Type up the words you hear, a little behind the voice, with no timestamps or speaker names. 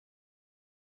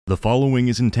The following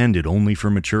is intended only for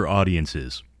mature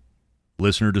audiences.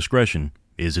 Listener discretion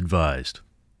is advised.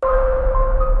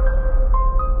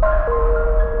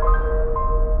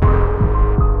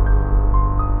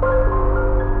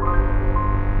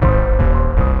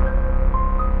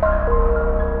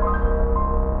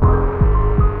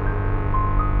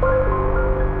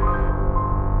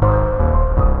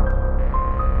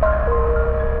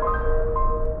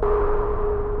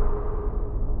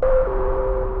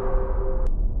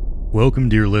 Welcome,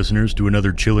 dear listeners, to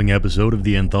another chilling episode of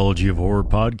the Anthology of Horror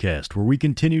podcast, where we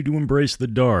continue to embrace the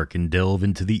dark and delve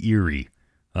into the eerie.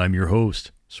 I'm your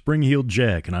host, Spring-Heeled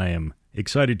Jack, and I am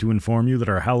excited to inform you that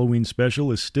our Halloween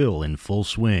special is still in full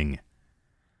swing.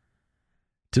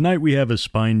 Tonight we have a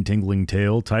spine-tingling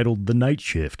tale titled The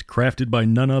Nightshift, crafted by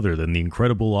none other than the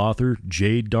incredible author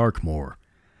Jay Darkmore.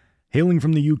 Hailing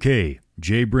from the UK,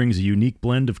 Jay brings a unique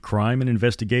blend of crime and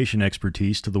investigation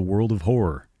expertise to the world of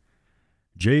horror.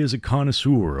 Jay is a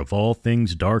connoisseur of all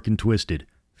things dark and twisted,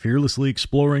 fearlessly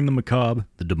exploring the macabre,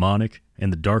 the demonic,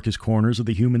 and the darkest corners of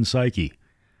the human psyche.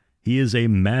 He is a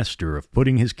master of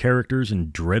putting his characters in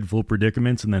dreadful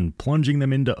predicaments and then plunging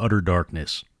them into utter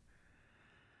darkness.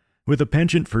 With a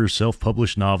penchant for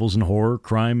self-published novels in horror,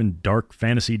 crime, and dark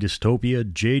fantasy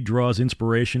dystopia, Jay draws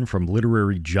inspiration from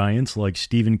literary giants like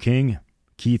Stephen King,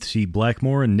 Keith C.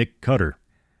 Blackmore, and Nick Cutter.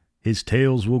 His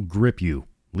tales will grip you,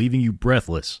 leaving you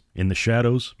breathless in the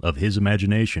shadows of his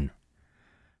imagination.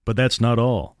 But that's not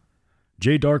all.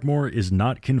 Jay Darkmore is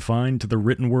not confined to the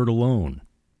written word alone.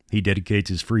 He dedicates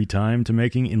his free time to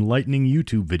making enlightening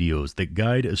YouTube videos that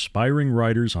guide aspiring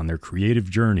writers on their creative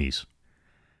journeys.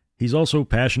 He's also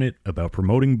passionate about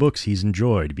promoting books he's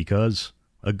enjoyed because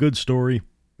a good story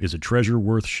is a treasure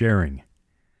worth sharing.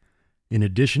 In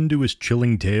addition to his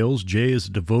chilling tales, Jay is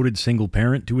a devoted single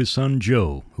parent to his son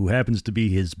Joe, who happens to be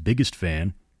his biggest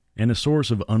fan and a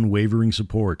source of unwavering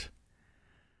support.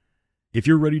 If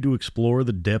you're ready to explore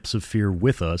the depths of fear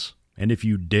with us, and if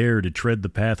you dare to tread the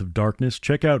path of darkness,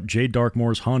 check out Jay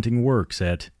Darkmore's haunting works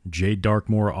at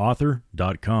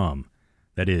jdarkmoreauthor.com.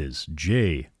 That is,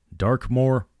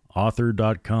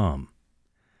 jdarkmoreauthor.com.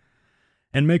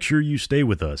 And make sure you stay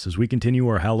with us as we continue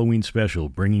our Halloween special,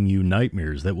 bringing you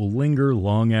nightmares that will linger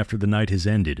long after the night has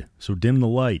ended. So dim the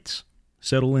lights,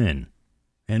 settle in,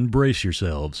 and brace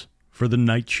yourselves for The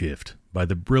Nightshift by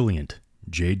the brilliant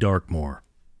Jay Darkmore.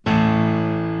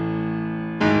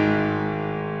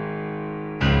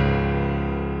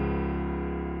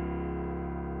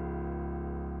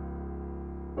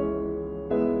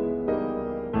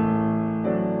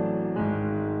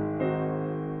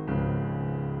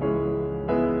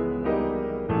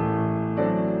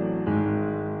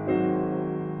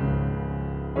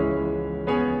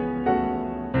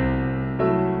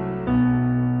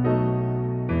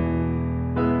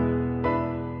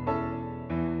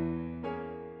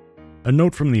 A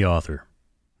note from the author.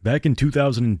 Back in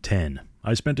 2010,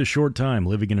 I spent a short time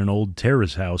living in an old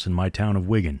terrace house in my town of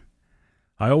Wigan.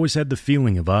 I always had the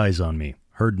feeling of eyes on me,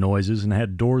 heard noises, and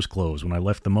had doors closed when I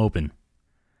left them open.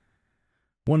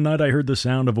 One night I heard the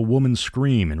sound of a woman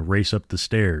scream and race up the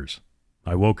stairs.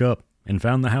 I woke up and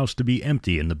found the house to be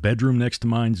empty and the bedroom next to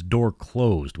mine's door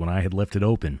closed when I had left it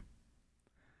open.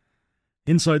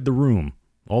 Inside the room,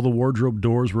 all the wardrobe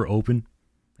doors were open,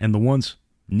 and the once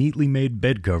neatly made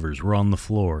bed covers were on the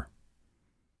floor.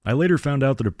 I later found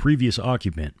out that a previous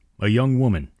occupant, a young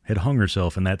woman, had hung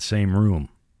herself in that same room.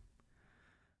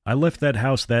 I left that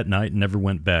house that night and never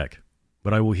went back,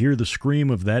 but I will hear the scream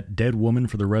of that dead woman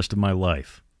for the rest of my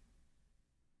life.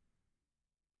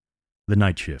 The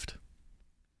Nightshift.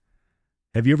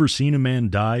 "Have you ever seen a man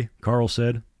die?" Carl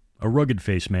said. A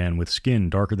rugged-faced man with skin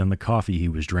darker than the coffee he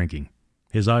was drinking.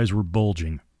 His eyes were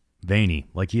bulging, veiny,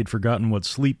 like he had forgotten what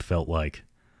sleep felt like.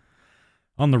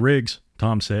 "On the rigs,"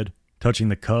 Tom said, touching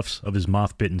the cuffs of his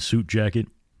moth-bitten suit jacket.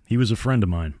 "He was a friend of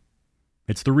mine.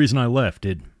 It's the reason I left.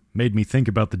 It made me think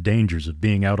about the dangers of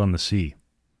being out on the sea."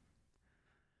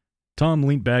 Tom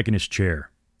leaned back in his chair,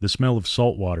 the smell of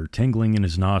salt water tingling in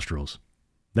his nostrils,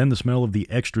 then the smell of the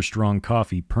extra-strong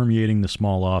coffee permeating the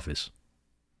small office.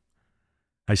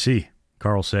 "I see,"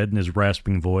 Carl said in his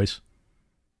rasping voice.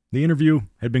 The interview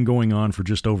had been going on for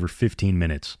just over 15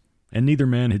 minutes, and neither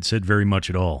man had said very much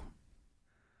at all.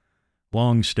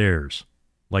 Long stares,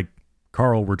 like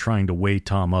Carl were trying to weigh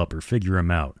Tom up or figure him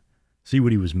out, see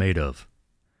what he was made of.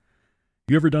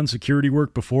 "You ever done security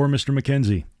work before, Mr.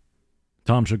 Mackenzie?"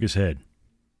 Tom shook his head.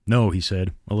 "No," he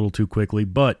said, a little too quickly,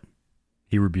 "but,"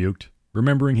 he rebuked,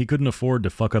 remembering he couldn't afford to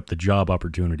fuck up the job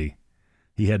opportunity.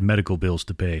 He had medical bills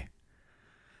to pay.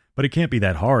 "But it can't be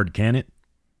that hard, can it?"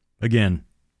 Again,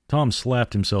 Tom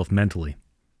slapped himself mentally.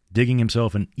 digging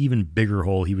himself an even bigger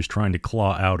hole he was trying to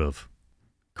claw out of.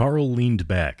 Carl leaned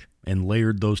back and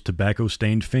layered those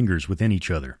tobacco-stained fingers within each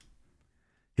other.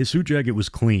 His suit jacket was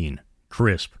clean,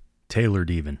 crisp, tailored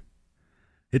even.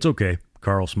 "It's okay,"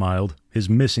 Carl smiled, his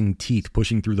missing teeth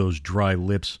pushing through those dry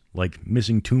lips like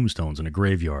missing tombstones in a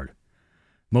graveyard.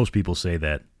 "Most people say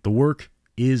that. The work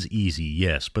is easy,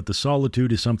 yes, but the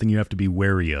solitude is something you have to be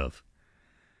wary of.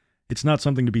 It's not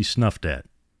something to be snuffed at.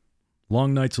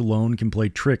 Long nights alone can play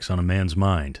tricks on a man's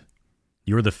mind.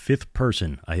 You're the 5th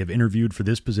person I have interviewed for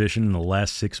this position in the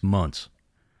last 6 months."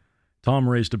 Tom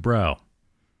raised a brow.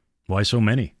 "Why so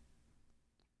many?"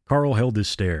 Carl held his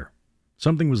stare.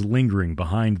 Something was lingering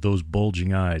behind those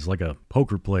bulging eyes, like a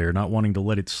poker player not wanting to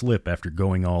let it slip after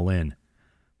going all in.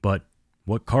 But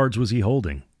what cards was he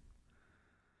holding?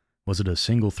 Was it a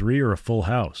single 3 or a full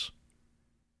house?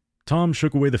 Tom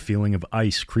shook away the feeling of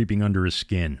ice creeping under his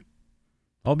skin.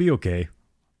 "I'll be okay.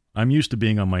 I'm used to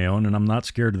being on my own, and I'm not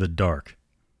scared of the dark."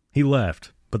 He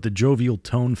laughed, but the jovial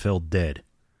tone fell dead.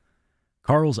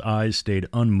 Carl's eyes stayed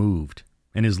unmoved,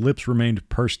 and his lips remained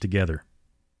pursed together.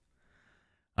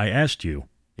 "I asked you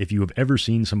if you have ever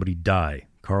seen somebody die,"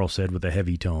 Carl said with a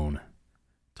heavy tone.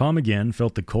 Tom again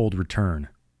felt the cold return.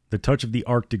 The touch of the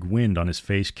Arctic wind on his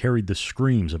face carried the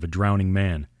screams of a drowning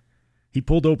man. He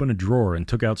pulled open a drawer and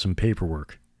took out some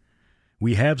paperwork.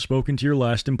 "We have spoken to your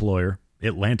last employer,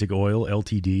 Atlantic Oil,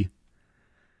 Ltd.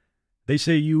 They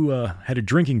say you had a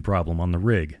drinking problem on the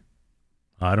rig."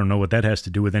 "I don't know what that has to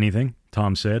do with anything,"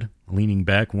 Tom said, leaning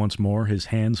back once more, his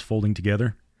hands folding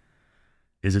together.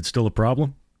 "Is it still a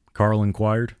problem?" Carl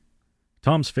inquired.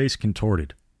 Tom's face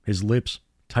contorted, his lips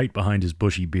tight behind his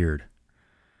bushy beard.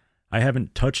 "I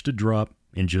haven't touched a drop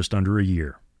in just under a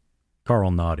year."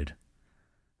 Carl nodded.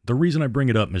 "The reason I bring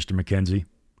it up, Mr. Mackenzie,"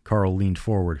 Carl leaned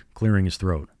forward, clearing his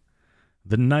throat.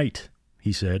 "The night,"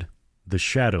 he said, "the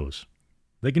shadows.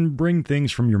 They can bring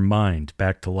things from your mind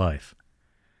back to life.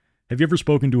 Have you ever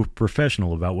spoken to a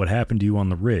professional about what happened to you on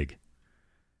the rig?"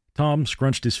 Tom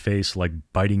scrunched his face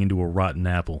like biting into a rotten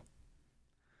apple.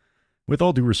 "With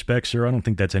all due respect, sir, I don't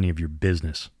think that's any of your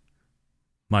business."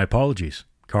 "My apologies,"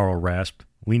 Carl rasped,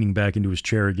 leaning back into his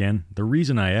chair again. "The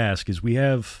reason I ask is we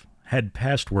have had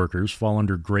past workers fall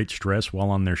under great stress while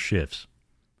on their shifts.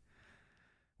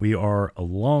 We are a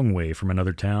long way from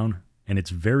another town, and it's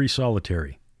very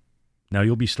solitary. Now,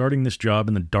 you'll be starting this job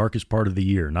in the darkest part of the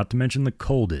year, not to mention the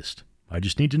coldest. I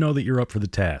just need to know that you're up for the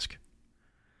task."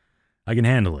 "I can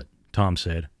handle it," Tom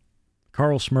said.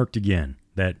 Carl smirked again,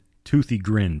 that toothy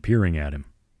grin peering at him.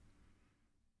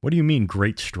 "What do you mean,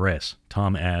 great stress?"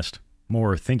 Tom asked,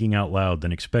 more thinking out loud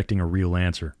than expecting a real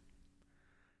answer.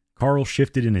 Carl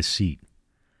shifted in his seat.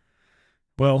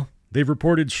 "Well, they've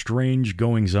reported strange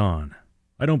goings-on.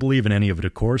 I don't believe in any of it,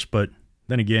 of course, but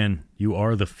then again, you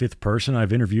are the 5th person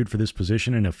I've interviewed for this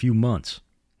position in a few months.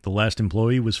 The last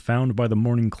employee was found by the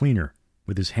morning cleaner,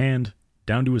 with his hand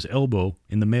down to his elbow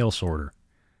in the mail sorter.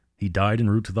 He died en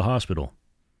route to the hospital."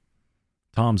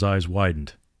 Tom's eyes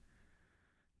widened.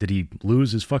 "Did he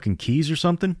lose his fucking keys or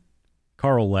something?"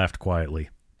 Carl laughed quietly.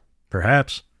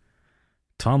 "Perhaps."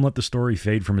 Tom let the story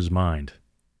fade from his mind.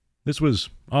 This was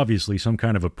obviously some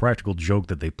kind of a practical joke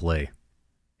that they play.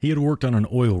 He had worked on an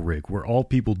oil rig where all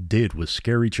people did was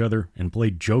scare each other and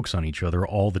play jokes on each other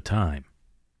all the time.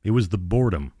 It was the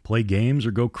boredom, play games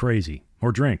or go crazy,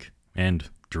 or drink, and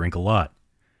drink a lot.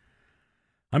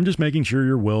 "I'm just making sure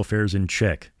your welfare's in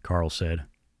check," Carl said.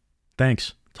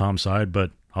 "Thanks," Tom sighed,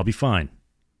 "but I'll be fine."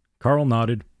 Carl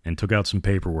nodded and took out some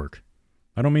paperwork.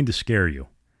 "I don't mean to scare you."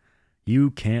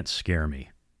 "You can't scare me."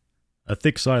 A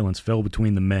thick silence fell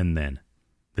between the men then,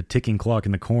 the ticking clock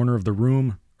in the corner of the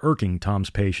room irking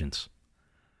Tom's patience.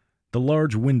 The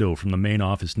large window from the main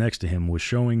office next to him was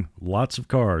showing lots of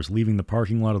cars leaving the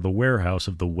parking lot of the warehouse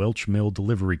of the Welch Mill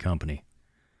Delivery Company.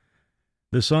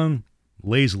 The sun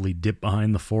lazily dipped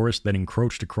behind the forest that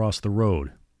encroached across the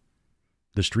road.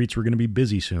 The streets were going to be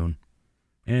busy soon,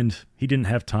 and he didn't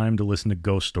have time to listen to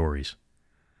ghost stories.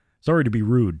 "Sorry to be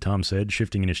rude," Tom said,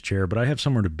 shifting in his chair, "but I have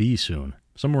somewhere to be soon,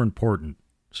 somewhere important.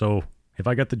 So, have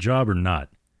I got the job or not?"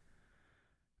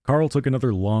 Carl took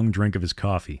another long drink of his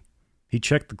coffee. He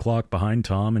checked the clock behind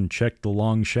Tom and checked the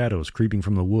long shadows creeping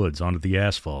from the woods onto the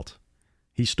asphalt.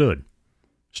 He stood,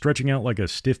 stretching out like a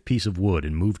stiff piece of wood,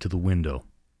 and moved to the window.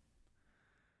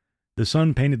 The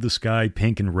sun painted the sky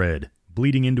pink and red,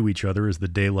 bleeding into each other as the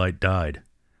daylight died.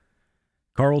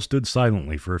 Carl stood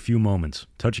silently for a few moments,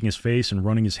 touching his face and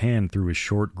running his hand through his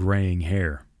short, graying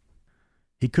hair.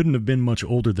 He couldn't have been much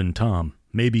older than Tom,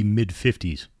 maybe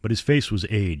mid-50s, but his face was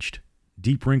aged,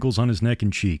 deep wrinkles on his neck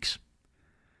and cheeks.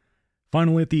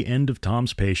 Finally, at the end of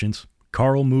Tom's patience,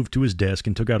 Carl moved to his desk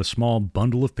and took out a small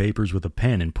bundle of papers with a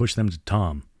pen and pushed them to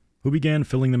Tom, who began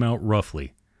filling them out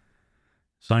roughly,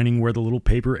 signing where the little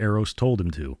paper arrows told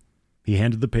him to. He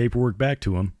handed the paperwork back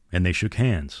to him, and they shook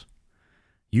hands.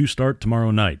 "You start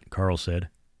tomorrow night," Carl said.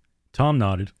 Tom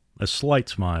nodded, a slight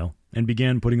smile, and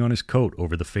began putting on his coat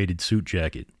over the faded suit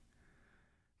jacket.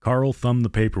 Carl thumbed the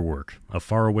paperwork, a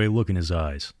faraway look in his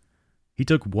eyes. He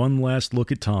took one last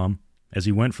look at Tom as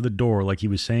he went for the door like he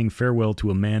was saying farewell to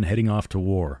a man heading off to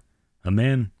war, a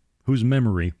man whose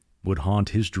memory would haunt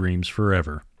his dreams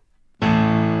forever.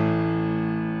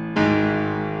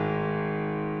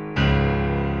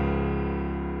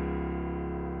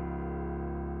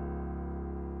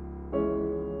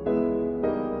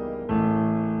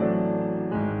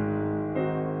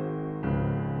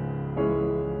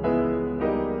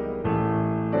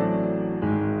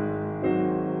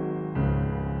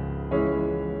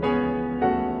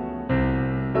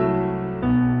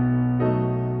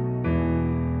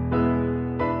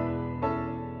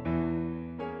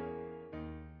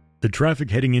 The traffic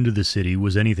heading into the city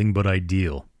was anything but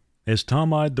ideal. As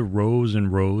Tom eyed the rows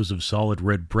and rows of solid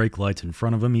red brake lights in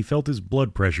front of him, he felt his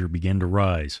blood pressure begin to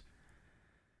rise.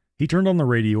 He turned on the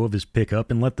radio of his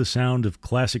pickup and let the sound of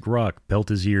classic rock pelt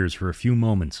his ears for a few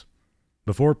moments,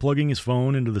 before plugging his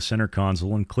phone into the center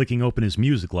console and clicking open his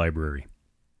music library.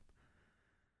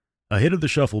 A hit of the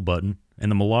shuffle button, and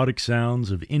the melodic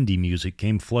sounds of indie music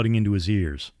came flooding into his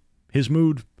ears. His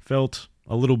mood felt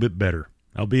a little bit better,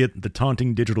 albeit the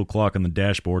taunting digital clock on the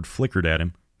dashboard flickered at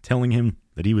him, telling him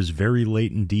that he was very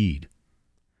late indeed.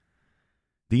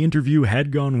 The interview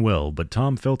had gone well, but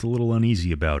Tom felt a little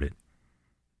uneasy about it.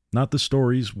 Not the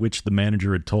stories which the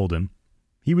manager had told him.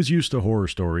 He was used to horror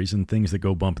stories and things that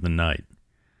go bump in the night.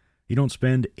 You don't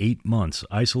spend 8 months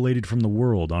isolated from the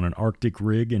world on an Arctic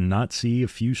rig and not see a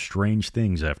few strange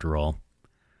things after all.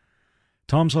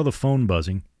 Tom saw the phone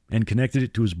buzzing and connected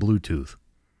it to his Bluetooth.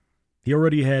 He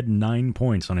already had 9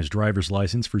 points on his driver's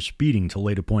license for speeding to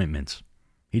late appointments.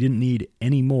 He didn't need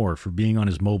any more for being on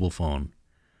his mobile phone,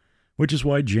 which is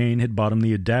why Jane had bought him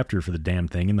the adapter for the damn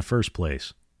thing in the first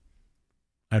place.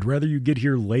 "I'd rather you get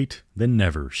here late than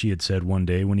never," she had said one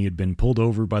day when he had been pulled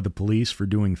over by the police for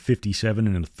doing 57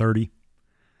 and a 30.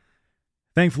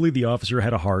 Thankfully, the officer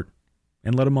had a heart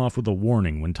and let him off with a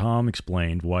warning when Tom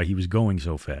explained why he was going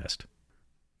so fast.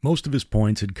 Most of his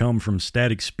points had come from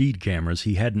static speed cameras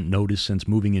he hadn't noticed since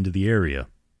moving into the area.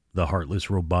 The heartless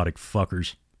robotic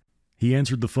fuckers. He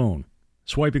answered the phone,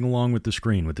 swiping along with the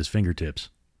screen with his fingertips.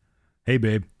 "Hey,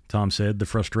 babe," Tom said, the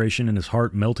frustration in his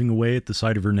heart melting away at the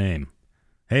sight of her name.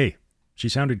 "Hey." She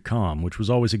sounded calm, which was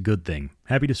always a good thing.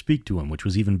 Happy to speak to him, which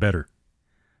was even better.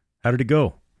 "How did it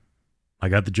go?" "I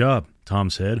got the job," Tom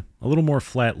said, a little more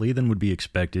flatly than would be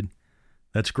expected.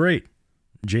 "That's great."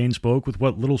 Jane spoke with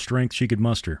what little strength she could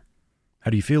muster. "How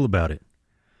do you feel about it?"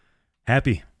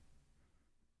 "Happy."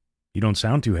 "You don't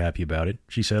sound too happy about it,"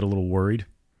 she said, a little worried.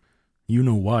 "You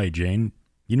know why, Jane.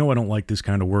 You know I don't like this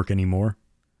kind of work anymore.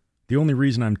 The only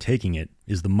reason I'm taking it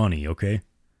is the money, okay?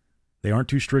 They aren't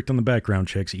too strict on the background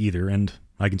checks either, and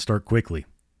I can start quickly.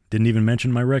 Didn't even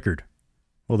mention my record."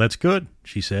 "Well, that's good,"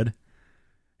 she said.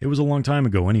 "It was a long time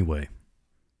ago anyway."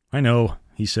 "I know,"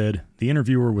 he said. The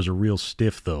interviewer was a real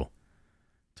stiff, though.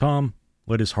 Tom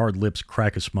let his hard lips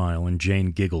crack a smile, and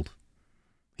Jane giggled.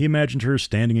 He imagined her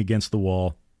standing against the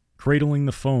wall, cradling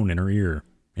the phone in her ear,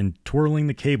 and twirling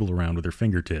the cable around with her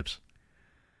fingertips.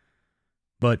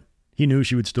 But he knew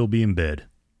she would still be in bed.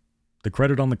 The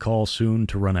credit on the call soon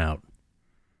to run out.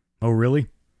 "Oh, really?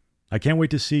 I can't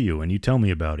wait to see you, and you tell me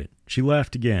about it." She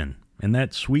laughed again, and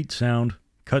that sweet sound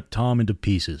cut Tom into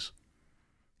pieces.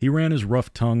 He ran his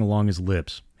rough tongue along his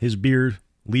lips, his beard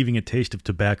leaving a taste of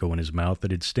tobacco in his mouth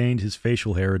that had stained his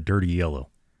facial hair a dirty yellow.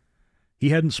 He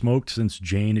hadn't smoked since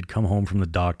Jane had come home from the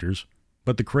doctor's,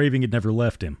 but the craving had never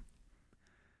left him.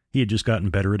 He had just gotten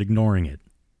better at ignoring it.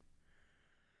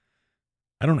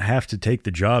 "I don't have to take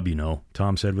the job, you know,"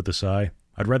 Tom said with a sigh.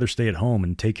 "I'd rather stay at home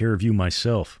and take care of you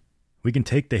myself. We can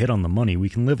take the hit on the money. We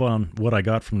can live on what I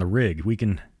got from the rig. We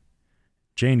can—"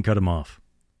 Jane cut him off.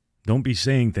 "Don't be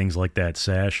saying things like that,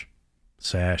 Sash."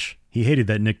 Sash. He hated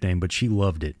that nickname, but she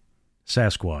loved it.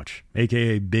 Sasquatch,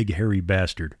 a.k.a. Big Hairy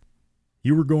Bastard.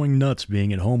 "You were going nuts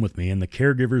being at home with me, and the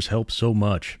caregivers help so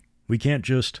much. We can't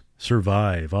just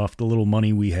survive off the little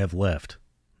money we have left.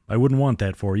 I wouldn't want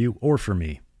that for you, or for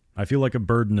me. I feel like a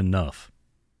burden enough."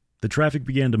 The traffic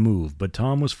began to move, but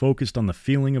Tom was focused on the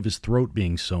feeling of his throat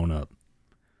being sewn up.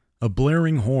 A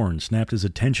blaring horn snapped his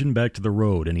attention back to the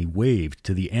road, and he waved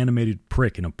to the animated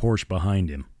prick in a Porsche behind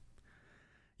him.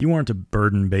 "You aren't a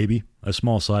burden, baby." A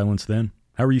small silence then.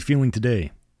 "How are you feeling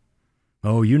today?"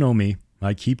 "Oh, you know me.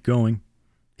 I keep going."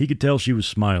 He could tell she was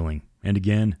smiling, and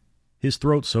again, his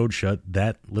throat sewed shut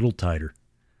that little tighter.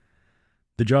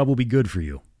 "The job will be good for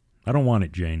you. I don't want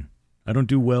it, Jane. I don't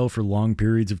do well for long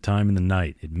periods of time in the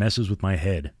night. It messes with my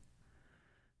head."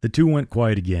 The two went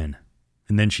quiet again,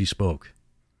 and then she spoke.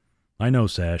 "I know,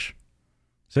 Sash.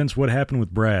 Since what happened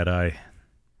with Brad,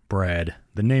 Brad,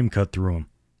 the name cut through him.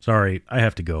 Sorry, I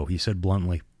have to go," he said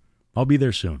bluntly. "I'll be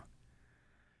there soon."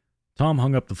 Tom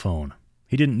hung up the phone.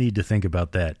 He didn't need to think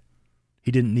about that. He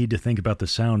didn't need to think about the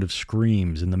sound of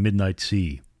screams in the midnight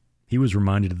sea. He was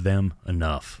reminded of them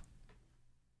enough.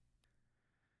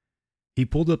 He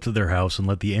pulled up to their house and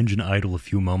let the engine idle a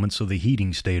few moments so the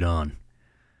heating stayed on.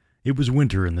 It was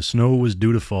winter and the snow was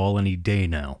due to fall any day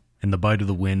now, and the bite of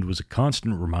the wind was a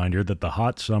constant reminder that the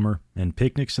hot summer and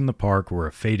picnics in the park were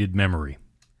a faded memory.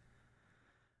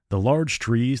 The large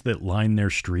trees that lined their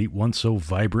street, once so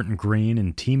vibrant and green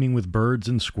and teeming with birds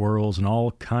and squirrels and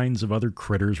all kinds of other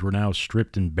critters, were now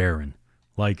stripped and barren,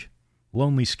 like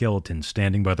lonely skeletons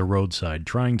standing by the roadside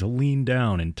trying to lean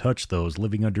down and touch those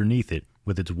living underneath it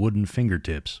with its wooden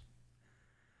fingertips.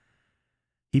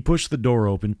 He pushed the door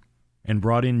open and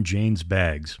brought in Jane's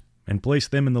bags and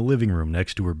placed them in the living room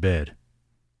next to her bed.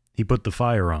 He put the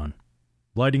fire on,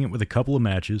 lighting it with a couple of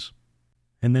matches,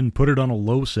 and then put it on a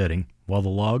low setting while the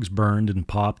logs burned and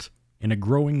popped in a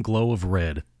growing glow of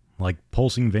red, like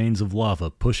pulsing veins of lava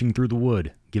pushing through the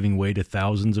wood, giving way to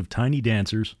thousands of tiny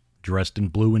dancers dressed in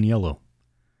blue and yellow.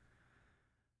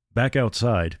 Back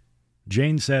outside,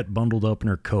 Jane sat bundled up in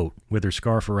her coat with her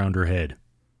scarf around her head.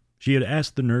 She had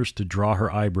asked the nurse to draw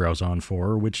her eyebrows on for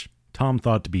her, which Tom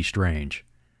thought to be strange.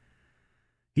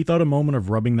 He thought a moment of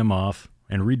rubbing them off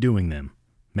and redoing them,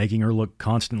 making her look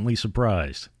constantly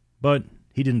surprised, but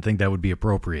he didn't think that would be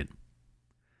appropriate.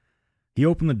 He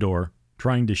opened the door,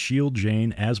 trying to shield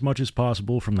Jane as much as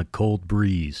possible from the cold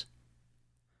breeze.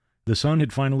 The sun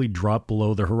had finally dropped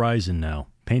below the horizon now,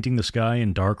 painting the sky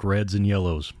in dark reds and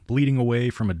yellows, bleeding away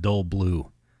from a dull blue.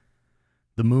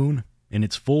 The moon, in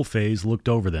its full phase, looked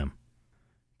over them.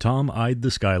 Tom eyed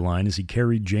the skyline as he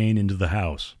carried Jane into the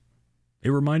house. It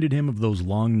reminded him of those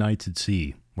long nights at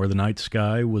sea, where the night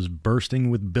sky was bursting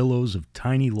with billows of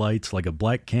tiny lights like a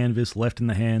black canvas left in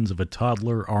the hands of a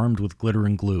toddler armed with glitter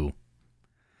and glue.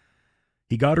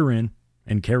 He got her in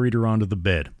and carried her onto the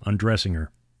bed, undressing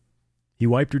her. He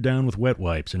wiped her down with wet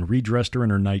wipes and redressed her in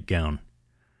her nightgown.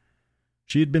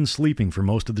 She had been sleeping for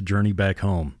most of the journey back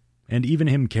home, and even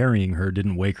him carrying her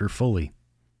didn't wake her fully.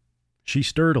 She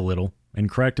stirred a little and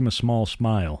cracked him a small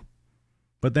smile.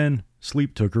 But then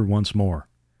sleep took her once more.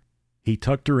 He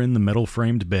tucked her in the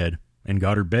metal-framed bed and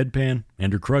got her bedpan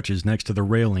and her crutches next to the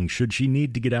railing should she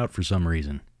need to get out for some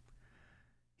reason.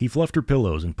 He fluffed her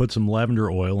pillows and put some lavender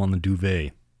oil on the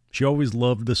duvet. She always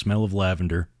loved the smell of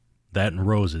lavender, that and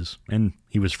roses, and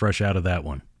he was fresh out of that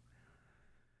one.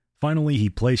 Finally, he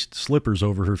placed slippers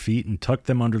over her feet and tucked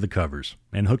them under the covers,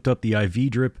 and hooked up the IV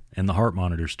drip and the heart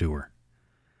monitors to her.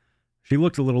 She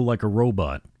looked a little like a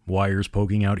robot, wires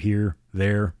poking out here,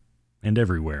 there, and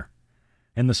everywhere,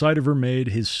 and the sight of her made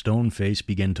his stone face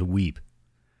begin to weep.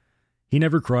 He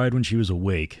never cried when she was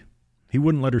awake. He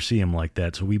wouldn't let her see him like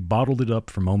that, so he bottled it up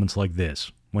for moments like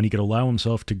this, when he could allow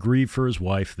himself to grieve for his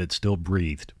wife that still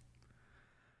breathed.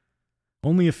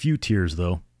 Only a few tears,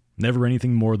 though, never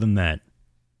anything more than that.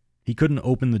 He couldn't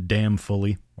open the dam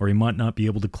fully, or he might not be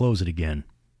able to close it again.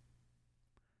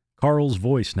 Carl's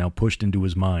voice now pushed into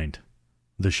his mind.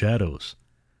 The shadows.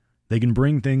 They can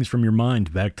bring things from your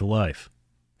mind back to life.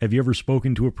 Have you ever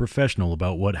spoken to a professional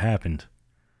about what happened?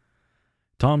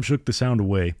 Tom shook the sound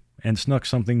away and snuck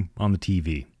something on the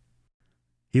TV.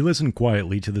 He listened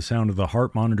quietly to the sound of the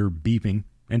heart monitor beeping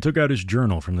and took out his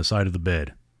journal from the side of the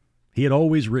bed. He had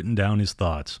always written down his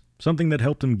thoughts, something that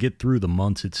helped him get through the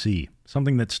months at sea,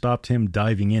 something that stopped him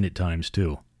diving in at times,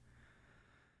 too.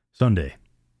 Sunday.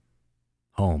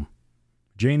 Home.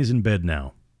 Jane is in bed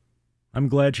now. I'm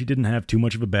glad she didn't have too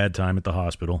much of a bad time at the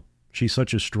hospital. She's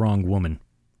such a strong woman.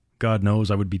 God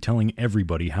knows I would be telling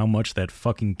everybody how much that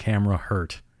fucking camera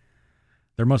hurt.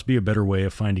 There must be a better way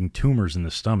of finding tumors in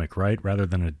the stomach, right, rather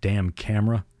than a damn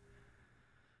camera.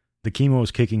 The chemo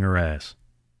is kicking her ass.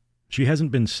 She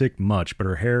hasn't been sick much, but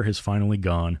her hair has finally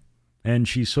gone, and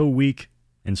she's so weak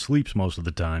and sleeps most of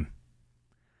the time.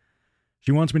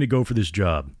 She wants me to go for this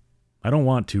job. I don't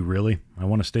want to, really. I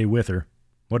want to stay with her.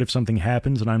 What if something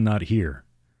happens and I'm not here?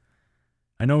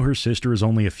 I know her sister is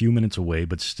only a few minutes away,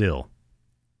 but still.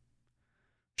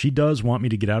 She does want me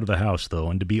to get out of the house, though,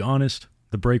 and to be honest,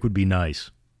 the break would be nice.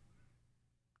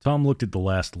 Tom looked at the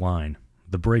last line.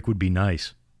 The break would be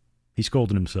nice. He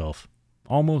scolded himself,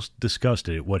 almost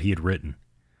disgusted at what he had written.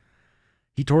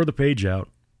 He tore the page out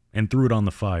and threw it on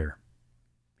the fire.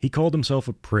 He called himself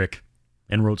a prick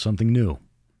and wrote something new.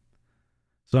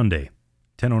 Sunday,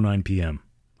 10:09 p.m.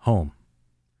 Home.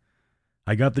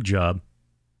 I got the job.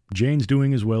 Jane's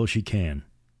doing as well as she can.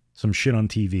 Some shit on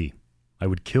TV. I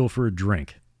would kill for a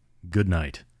drink. Good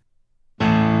night.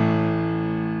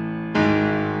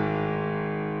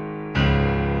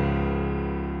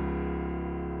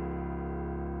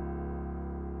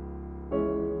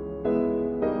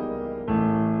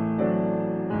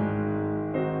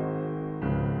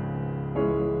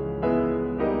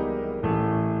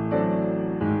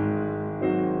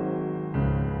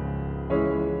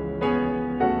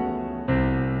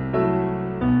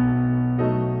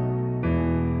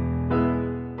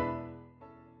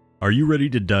 Are you ready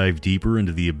to dive deeper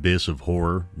into the abyss of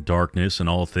horror, darkness, and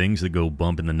all things that go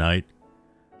bump in the night?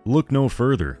 Look no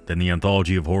further than the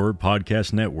Anthology of Horror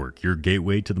Podcast Network, your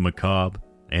gateway to the macabre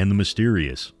and the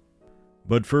mysterious.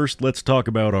 But first, let's talk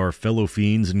about our fellow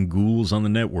fiends and ghouls on the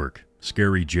network.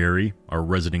 Scary Jerry, our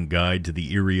resident guide to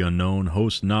the eerie unknown,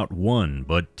 hosts not one,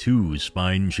 but two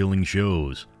spine-chilling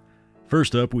shows.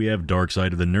 First up, we have Dark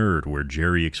Side of the Nerd, where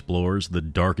Jerry explores the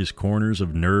darkest corners of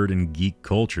nerd and geek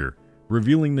culture,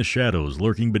 revealing the shadows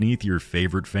lurking beneath your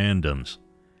favorite fandoms.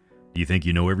 Do you think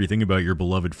you know everything about your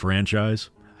beloved franchise?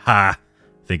 Ha!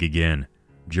 Think again.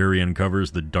 Jerry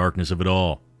uncovers the darkness of it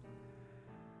all.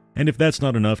 And if that's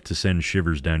not enough to send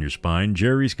shivers down your spine,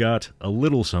 Jerry's got a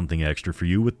little something extra for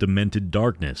you with Demented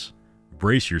Darkness.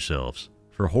 Brace yourselves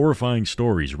for horrifying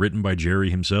stories written by Jerry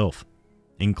himself,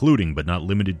 including but not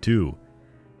limited to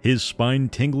his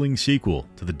spine-tingling sequel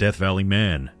to The Death Valley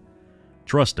Man.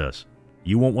 Trust us,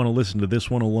 you won't want to listen to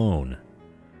this one alone.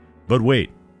 But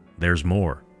wait, there's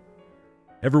more.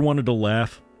 Ever wanted to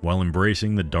laugh while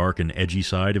embracing the dark and edgy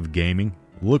side of gaming?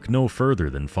 Look no further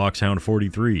than Foxhound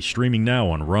 43, streaming now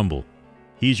on Rumble.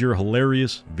 He's your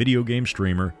hilarious video game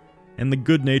streamer and the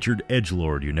good-natured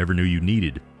edgelord you never knew you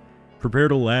needed. Prepare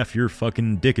to laugh your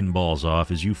fucking dick and balls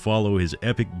off as you follow his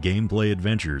epic gameplay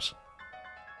adventures.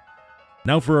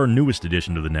 Now for our newest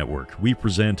addition to the network, we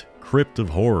present Crypt of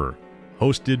Horror,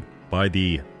 hosted by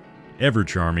the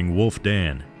ever-charming Wolf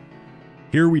Dan.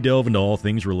 Here we delve into all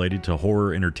things related to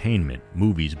horror entertainment,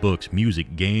 movies, books,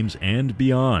 music, games, and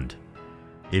beyond.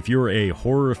 If you're a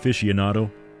horror aficionado,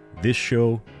 this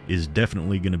show is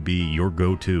definitely going to be your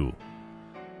go-to.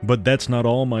 But that's not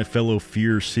all, my fellow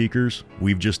fear seekers.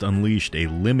 We've just unleashed a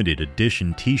limited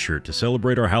edition t-shirt to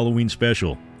celebrate our Halloween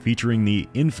special, featuring the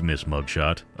infamous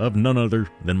mugshot of none other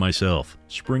than myself,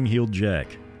 Spring-Heeled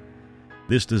Jack.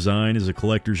 This design is a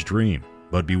collector's dream,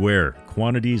 but beware,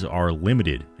 quantities are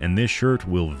limited, and this shirt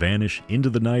will vanish into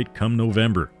the night come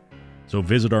November. So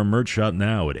visit our merch shop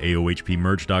now at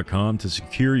aohpmerch.com to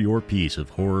secure your piece of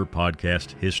horror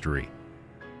podcast history.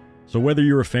 So whether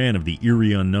you're a fan of the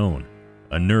eerie unknown,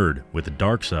 a nerd with a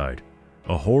dark side,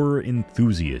 a horror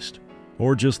enthusiast,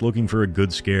 or just looking for a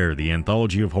good scare, the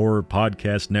Anthology of Horror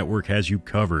Podcast Network has you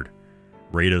covered.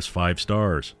 Rate us 5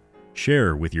 stars,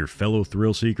 share with your fellow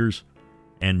thrill seekers,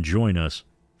 and join us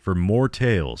for more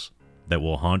tales that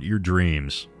will haunt your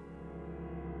dreams.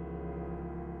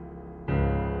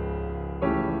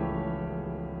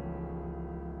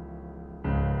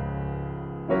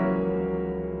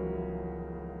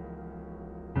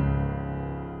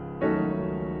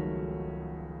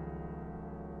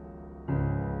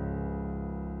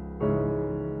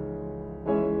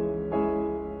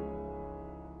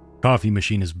 Coffee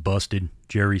machine is busted,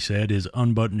 Jerry said, his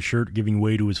unbuttoned shirt giving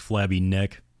way to his flabby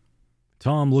neck.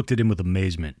 Tom looked at him with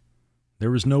amazement.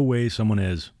 There was no way someone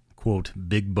as, quote,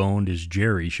 big-boned as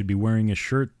Jerry should be wearing a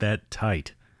shirt that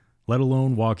tight, let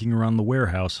alone walking around the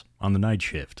warehouse on the night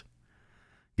shift.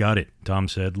 Got it, Tom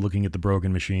said, looking at the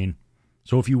broken machine.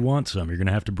 So if you want some, you're going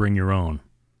to have to bring your own.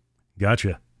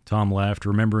 Gotcha, Tom laughed,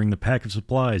 remembering the pack of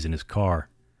supplies in his car.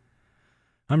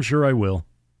 I'm sure I will.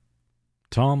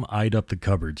 Tom eyed up the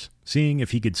cupboards, seeing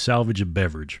if he could salvage a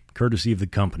beverage, courtesy of the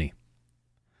company.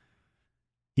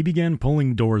 He began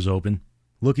pulling doors open,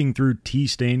 looking through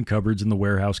tea-stained cupboards in the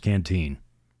warehouse canteen.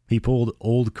 He pulled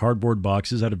old cardboard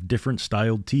boxes out of different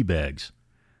styled tea bags.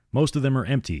 Most of them are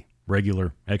empty,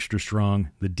 regular, extra strong.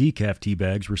 The decaf tea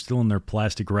bags were still in their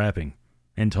plastic wrapping,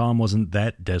 and Tom wasn't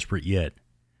that desperate yet.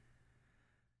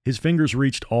 His fingers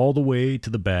reached all the way to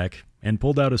the back and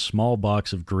pulled out a small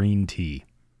box of green tea.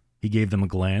 He gave them a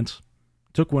glance,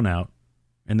 took one out,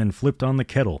 and then flipped on the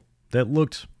kettle that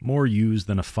looked more used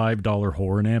than a $5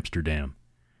 whore in Amsterdam.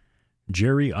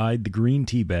 Jerry eyed the green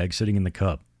tea bag sitting in the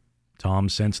cup. Tom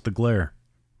sensed the glare.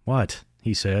 What?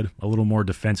 He said, a little more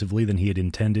defensively than he had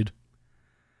intended.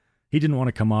 He didn't want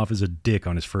to come off as a dick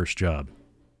on his first job,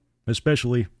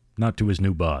 especially not to his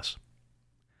new boss.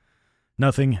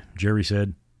 Nothing, Jerry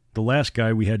said. The last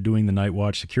guy we had doing the night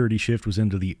watch security shift was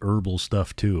into the herbal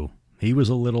stuff too. He was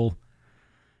a little...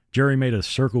 Jerry made a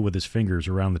circle with his fingers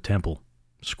around the temple.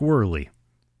 Squirrely.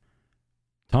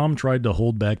 Tom tried to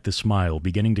hold back the smile,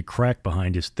 beginning to crack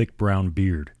behind his thick brown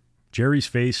beard. Jerry's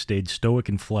face stayed stoic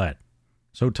and flat,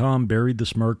 so Tom buried the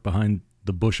smirk behind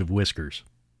the bush of whiskers.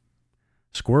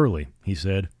 Squirrely, he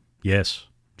said. Yes,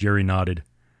 Jerry nodded.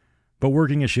 But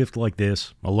working a shift like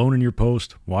this, alone in your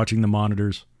post, watching the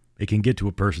monitors, it can get to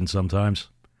a person sometimes.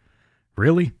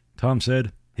 Really? Tom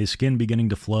said, his skin beginning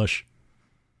to flush.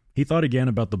 He thought again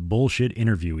about the bullshit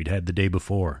interview he'd had the day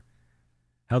before.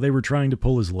 How they were trying to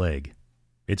pull his leg.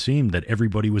 It seemed that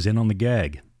everybody was in on the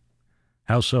gag.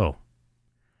 How so?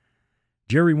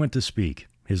 Jerry went to speak,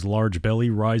 his large belly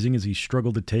rising as he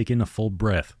struggled to take in a full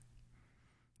breath.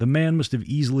 The man must have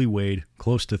easily weighed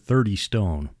close to 30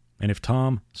 stone, and if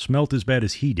Tom smelt as bad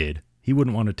as he did, he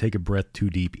wouldn't want to take a breath too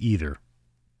deep either.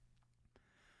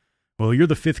 Well, you're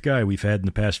the fifth guy we've had in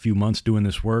the past few months doing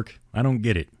this work. I don't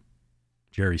get it,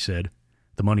 Jerry said.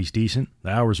 The money's decent, the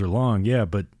hours are long, yeah,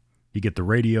 but you get the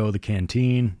radio, the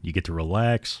canteen, you get to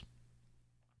relax.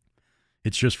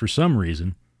 It's just for some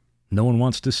reason, no one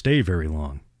wants to stay very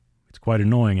long. It's quite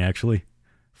annoying, actually,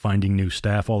 finding new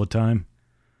staff all the time.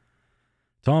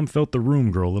 Tom felt the room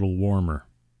grow a little warmer.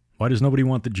 Why does nobody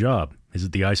want the job? Is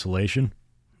it the isolation?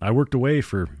 I worked away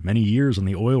for many years on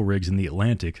the oil rigs in the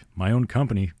Atlantic. My own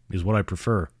company is what I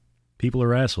prefer. People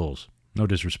are assholes. No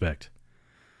disrespect.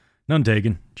 None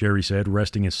taken, Jerry said,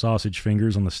 resting his sausage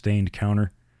fingers on the stained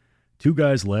counter. 2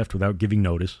 guys left without giving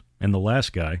notice, and the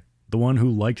last guy, the one who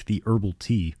liked the herbal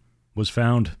tea, was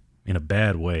found in a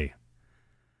bad way.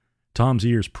 Tom's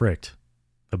ears pricked.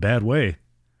 A bad way?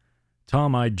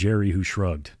 Tom eyed Jerry, who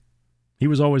shrugged. He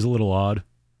was always a little odd.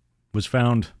 Was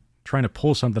found trying to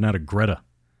pull something out of Greta.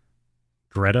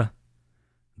 Greta?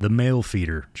 The mail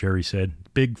feeder, Jerry said.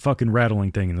 Big fucking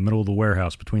rattling thing in the middle of the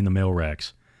warehouse between the mail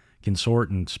racks. Can sort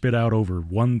and spit out over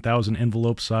 1,000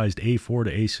 envelopes sized A4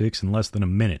 to A6 in less than a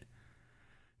minute,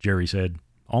 Jerry said,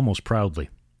 almost proudly.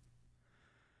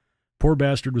 Poor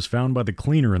bastard was found by the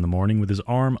cleaner in the morning with his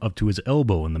arm up to his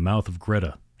elbow in the mouth of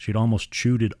Greta. She'd almost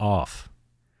chewed it off.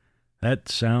 That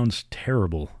sounds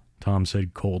terrible, Tom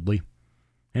said coldly.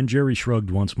 And Jerry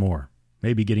shrugged once more,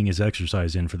 maybe getting his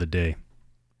exercise in for the day.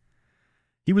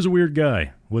 He was a weird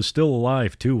guy, was still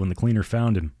alive too when the cleaner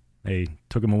found him. They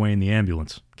took him away in the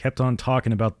ambulance, kept on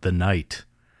talking about the night.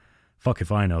 Fuck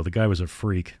if I know, the guy was a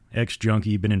freak.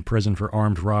 Ex-junkie, been in prison for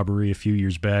armed robbery a few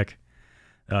years back.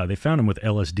 They found him with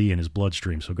LSD in his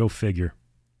bloodstream, so go figure.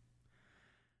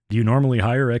 Do you normally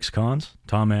hire ex-cons?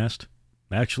 Tom asked.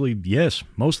 Actually, yes,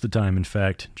 most of the time, in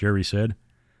fact, Jerry said.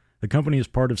 The company is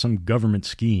part of some government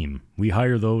scheme. We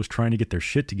hire those trying to get their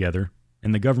shit together,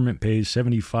 and the government pays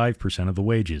 75% of the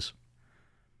wages.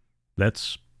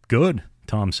 That's good,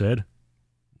 Tom said.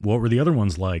 What were the other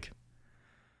ones like?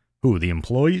 Who, the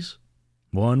employees?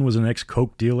 One was an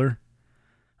ex-coke dealer.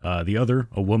 The other,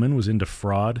 a woman, was into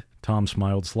fraud. Tom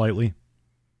smiled slightly.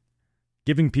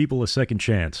 Giving people a second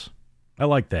chance. I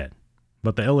like that.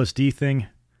 But the LSD thing?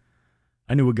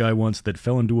 I knew a guy once that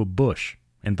fell into a bush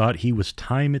and thought he was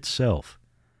time itself.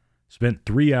 Spent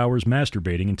 3 hours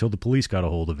masturbating until the police got a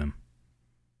hold of him.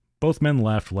 Both men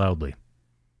laughed loudly.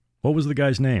 What was the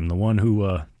guy's name, the one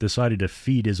who decided to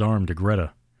feed his arm to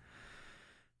Greta?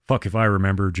 Fuck if I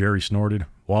remember, Jerry snorted.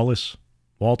 Wallace?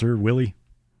 Walter? Willie?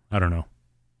 I don't know.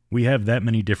 We have that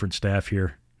many different staff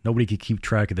here. Nobody could keep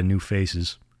track of the new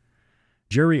faces.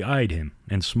 Jerry eyed him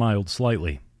and smiled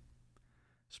slightly.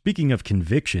 Speaking of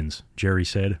convictions, Jerry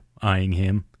said, eyeing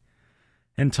him.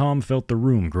 And Tom felt the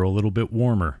room grow a little bit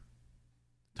warmer.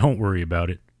 Don't worry about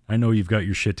it. I know you've got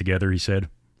your shit together, he said,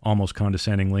 almost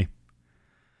condescendingly.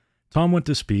 Tom went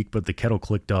to speak, but the kettle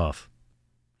clicked off.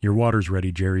 Your water's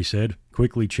ready, Jerry said,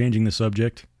 quickly changing the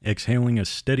subject, exhaling a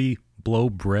steady, blow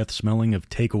breath smelling of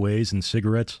takeaways and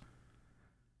cigarettes.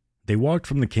 They walked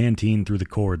from the canteen through the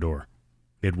corridor.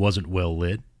 It wasn't well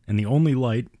lit, and the only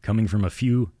light coming from a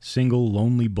few single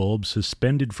lonely bulbs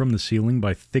suspended from the ceiling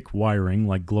by thick wiring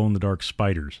like glow-in-the-dark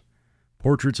spiders.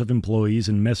 Portraits of employees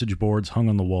and message boards hung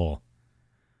on the wall.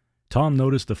 Tom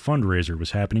noticed a fundraiser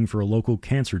was happening for a local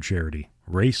cancer charity,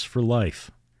 Race for Life.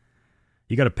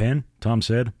 You got a pen? Tom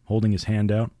said, holding his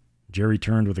hand out. Jerry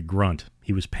turned with a grunt.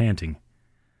 He was panting.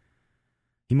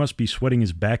 He must be sweating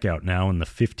his back out now in the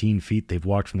 15 feet they've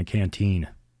walked from the canteen.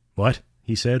 What?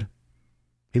 He said.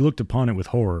 He looked upon it with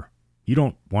horror. You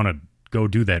don't want to go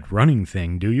do that running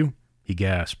thing, do you? He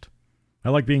gasped. I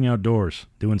like being outdoors,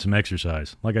 doing some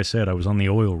exercise. Like I said, I was on the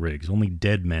oil rigs. Only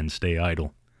dead men stay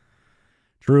idle.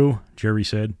 True, Jerry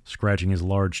said, scratching his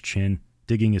large chin,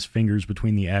 digging his fingers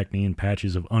between the acne and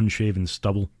patches of unshaven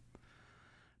stubble.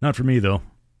 Not for me, though.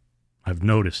 I've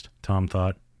noticed, Tom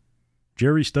thought.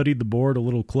 Jerry studied the board a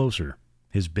little closer,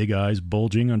 his big eyes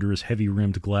bulging under his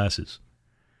heavy-rimmed glasses.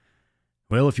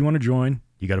 Well, if you want to join,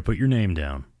 you got to put your name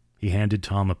down. He handed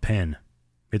Tom a pen.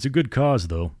 It's a good cause,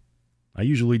 though. I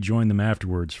usually join them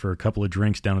afterwards for a couple of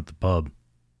drinks down at the pub.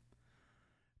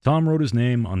 Tom wrote his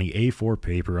name on the A4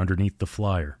 paper underneath the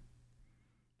flyer.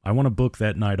 I want to book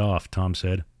that night off, Tom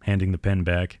said, handing the pen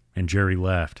back, and Jerry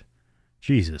laughed.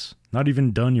 Jesus, not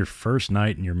even done your first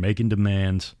night and you're making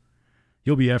demands.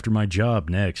 You'll be after my job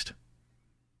next.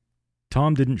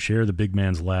 Tom didn't share the big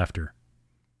man's laughter.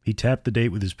 He tapped the date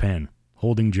with his pen,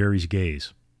 holding Jerry's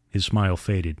gaze. His smile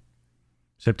faded.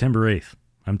 September 8th.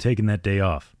 I'm taking that day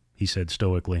off, he said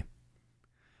stoically.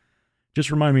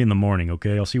 Just remind me in the morning,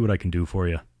 okay? I'll see what I can do for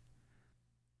you.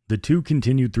 The two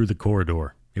continued through the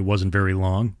corridor. It wasn't very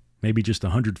long, maybe just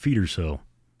 100 feet or so,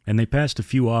 and they passed a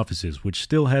few offices which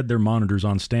still had their monitors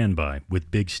on standby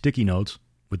with big sticky notes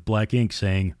with black ink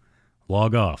saying,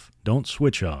 "Log off, don't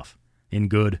switch off," in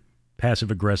good,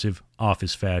 passive-aggressive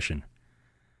office fashion.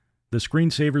 The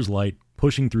screensaver's light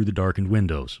pushing through the darkened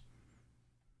windows.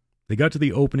 They got to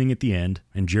the opening at the end,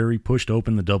 and Jerry pushed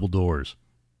open the double doors.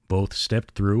 Both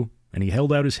stepped through, and he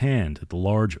held out his hand at the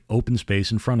large, open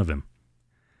space in front of him.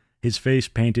 His face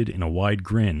painted in a wide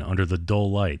grin under the dull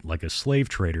light like a slave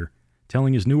trader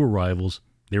telling his new arrivals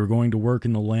they were going to work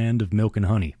in the land of milk and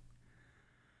honey.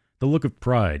 The look of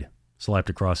pride slapped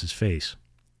across his face.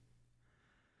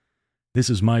 This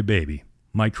is my baby,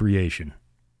 my creation.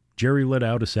 Jerry let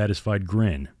out a satisfied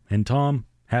grin, and Tom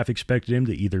half expected him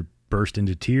to either burst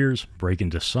into tears, break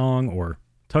into song, or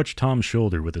touch Tom's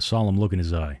shoulder with a solemn look in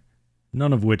his eye,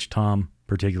 none of which Tom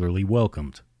particularly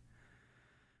welcomed.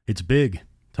 It's big,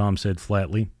 Tom said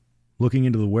flatly, looking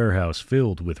into the warehouse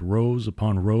filled with rows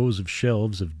upon rows of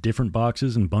shelves of different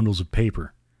boxes and bundles of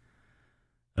paper.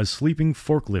 A sleeping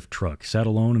forklift truck sat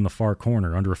alone in the far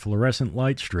corner under a fluorescent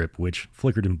light strip which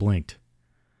flickered and blinked.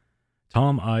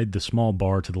 Tom eyed the small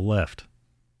bar to the left.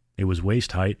 It was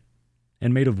waist-height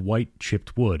and made of white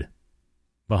chipped wood.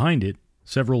 Behind it,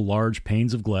 several large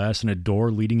panes of glass and a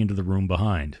door leading into the room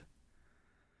behind.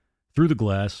 Through the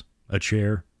glass, a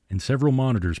chair and several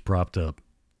monitors propped up.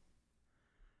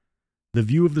 The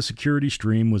view of the security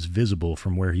stream was visible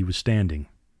from where he was standing,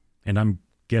 and I'm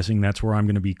guessing that's where I'm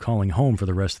going to be calling home for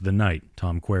the rest of the night,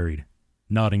 Tom queried,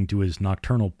 nodding to his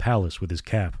nocturnal palace with his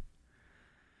cap.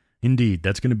 Indeed,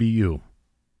 that's going to be you.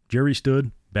 Jerry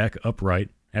stood, back upright,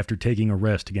 after taking a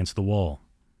rest against the wall.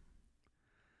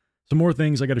 Some more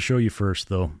things I got to show you first,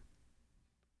 though.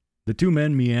 The two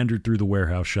men meandered through the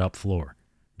warehouse shop floor,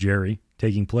 Jerry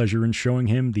taking pleasure in showing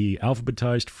him the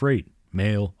alphabetized freight,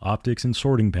 mail, optics, and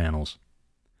sorting panels.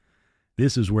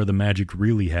 This is where the magic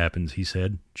really happens, he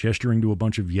said, gesturing to a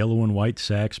bunch of yellow and white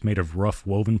sacks made of rough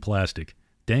woven plastic,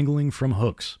 dangling from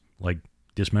hooks, like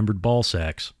dismembered ball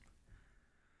sacks.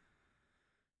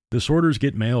 The sorters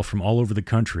get mail from all over the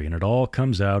country, and it all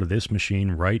comes out of this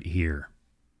machine right here.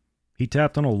 He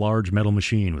tapped on a large metal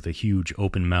machine with a huge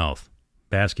open mouth,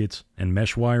 baskets and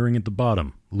mesh wiring at the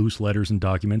bottom, loose letters and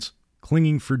documents,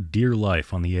 clinging for dear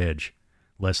life on the edge,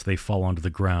 lest they fall onto the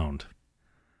ground.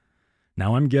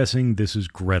 Now I'm guessing this is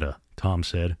Greta, Tom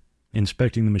said,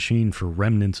 inspecting the machine for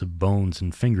remnants of bones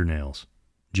and fingernails.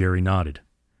 Jerry nodded.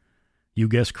 You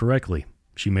guessed correctly.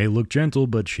 She may look gentle,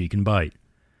 but she can bite.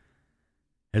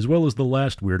 As well as the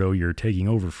last weirdo you're taking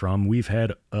over from, we've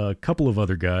had a couple of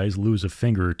other guys lose a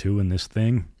finger or two in this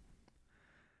thing.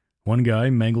 One guy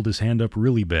mangled his hand up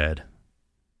really bad.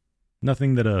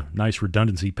 Nothing that a nice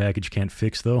redundancy package can't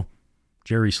fix, though.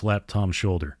 Jerry slapped Tom's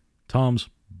shoulder. Tom's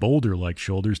boulder-like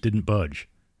shoulders didn't budge,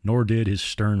 nor did his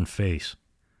stern face.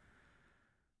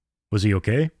 Was he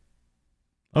okay?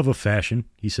 Of a fashion,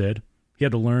 he said. He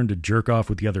had to learn to jerk off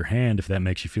with the other hand if that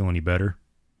makes you feel any better.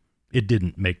 It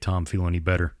didn't make Tom feel any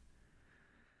better.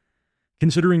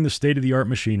 Considering the state-of-the-art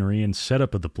machinery and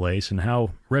setup of the place and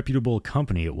how reputable a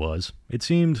company it was, it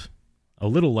seemed a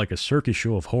little like a circus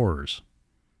show of horrors.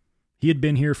 He had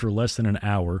been here for less than an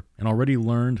hour and already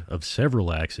learned of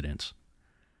several accidents.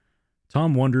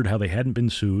 Tom wondered how they hadn't been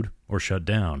sued or shut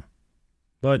down.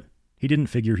 But he didn't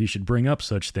figure he should bring up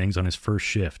such things on his first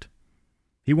shift.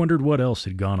 He wondered what else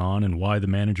had gone on and why the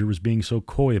manager was being so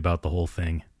coy about the whole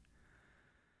thing.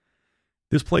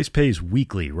 This place pays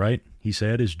weekly, right? He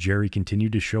said as Jerry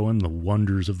continued to show him the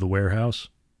wonders of the warehouse.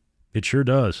 It sure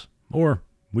does. Or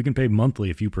we can pay monthly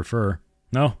if you prefer.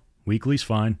 No, weekly's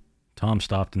fine. Tom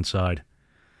stopped and sighed.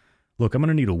 Look, I'm going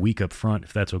to need a week up front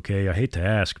if that's okay. I hate to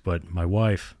ask, but my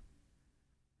wife...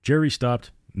 Jerry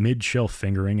stopped mid-shelf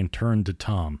fingering and turned to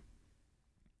Tom.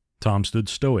 Tom stood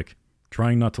stoic,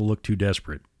 trying not to look too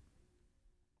desperate.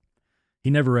 He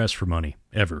never asked for money,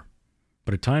 ever.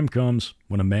 But a time comes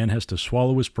when a man has to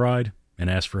swallow his pride and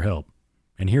ask for help.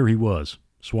 And here he was,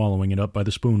 swallowing it up by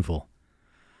the spoonful.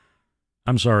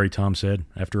 "I'm sorry," Tom said,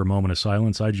 after a moment of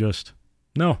silence.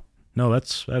 No,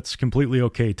 that's completely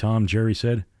okay, Tom," Jerry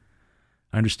said.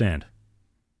 "I understand.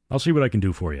 I'll see what I can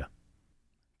do for you."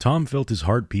 Tom felt his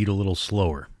heart beat a little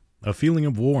slower. A feeling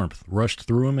of warmth rushed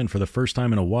through him, and for the first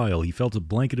time in a while he felt a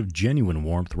blanket of genuine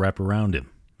warmth wrap around him.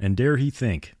 And dare he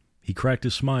think, he cracked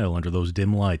a smile under those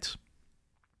dim lights.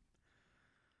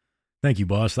 "Thank you,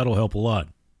 boss. That'll help a lot.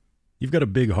 You've got a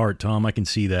big heart, Tom. I can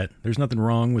see that. There's nothing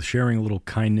wrong with sharing a little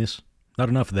kindness. Not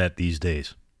enough of that these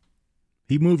days."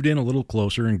 He moved in a little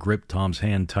closer and gripped Tom's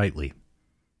hand tightly.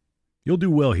 "You'll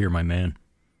do well here, my man."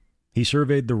 He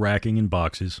surveyed the racking and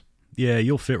boxes. "Yeah,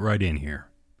 you'll fit right in here."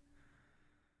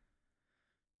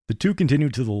 The two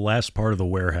continued to the last part of the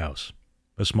warehouse.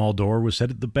 A small door was set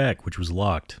at the back, which was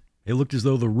locked. It looked as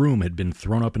though the room had been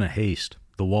thrown up in a haste.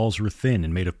 The walls were thin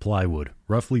and made of plywood,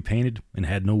 roughly painted, and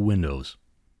had no windows.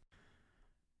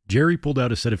 Jerry pulled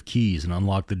out a set of keys and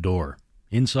unlocked the door.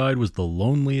 Inside was the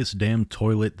loneliest damn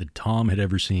toilet that Tom had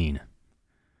ever seen.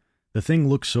 The thing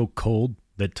looked so cold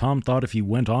that Tom thought if he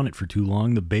went on it for too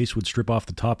long, the base would strip off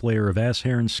the top layer of ass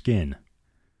hair and skin.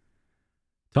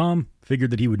 Tom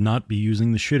figured that he would not be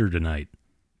using the shitter tonight.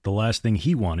 The last thing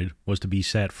he wanted was to be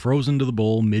sat frozen to the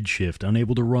bowl mid-shift,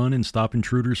 unable to run and stop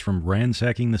intruders from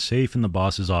ransacking the safe in the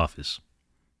boss's office.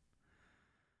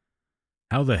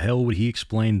 How the hell would he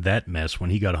explain that mess when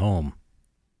he got home?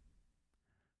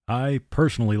 "I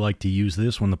personally like to use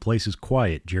this when the place is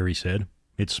quiet," Jerry said.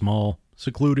 "It's small,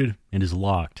 secluded, and is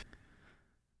locked.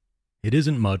 It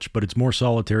isn't much, but it's more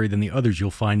solitary than the others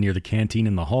you'll find near the canteen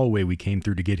and the hallway we came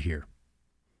through to get here.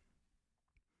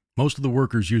 Most of the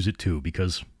workers use it too,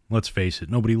 because, let's face it,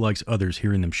 nobody likes others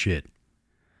hearing them shit."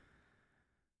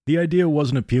 The idea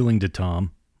wasn't appealing to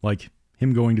Tom, like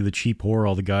him going to the cheap whore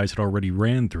all the guys had already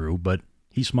ran through, but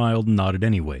he smiled and nodded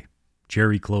anyway.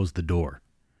 Jerry closed the door.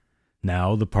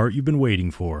 "Now, the part you've been waiting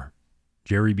for."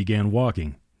 Jerry began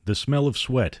walking, the smell of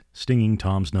sweat stinging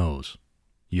Tom's nose.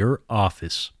 "Your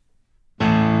office."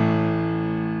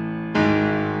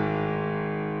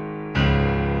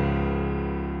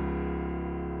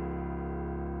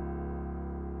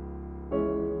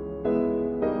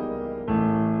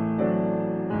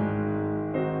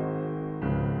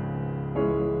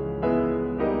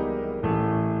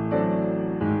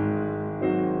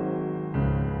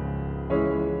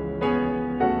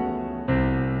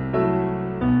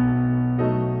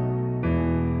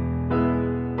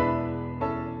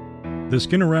 The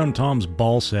skin around Tom's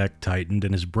ballsack tightened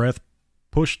and his breath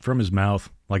pushed from his mouth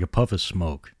like a puff of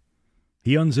smoke.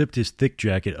 He unzipped his thick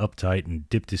jacket up tight and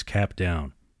dipped his cap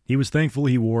down. He was thankful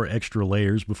he wore extra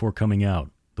layers before coming out,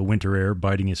 the winter air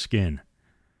biting his skin.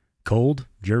 "Cold?"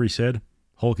 Jerry said,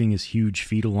 hulking his huge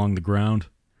feet along the ground.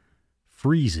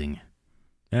 "Freezing."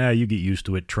 You get used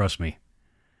to it, trust me."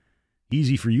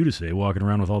 "Easy for you to say, walking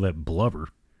around with all that blubber."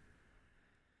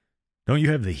 "Don't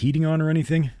you have the heating on or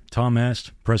anything?" Tom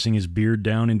asked, pressing his beard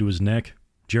down into his neck.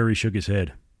 Jerry shook his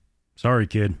head. "Sorry,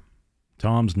 kid."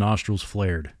 Tom's nostrils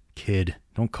flared. "Kid.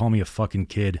 Don't call me a fucking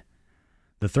kid.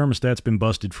 The thermostat's been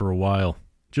busted for a while.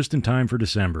 Just in time for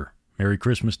December. Merry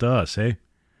Christmas to us, eh?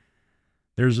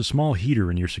 There's a small heater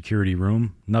in your security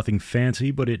room. Nothing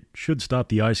fancy, but it should stop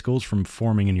the icicles from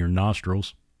forming in your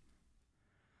nostrils."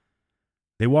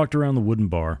 They walked around the wooden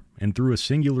bar and through a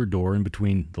singular door in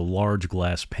between the large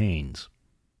glass panes.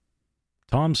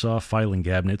 Tom saw filing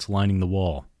cabinets lining the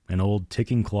wall, an old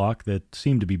ticking clock that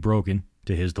seemed to be broken,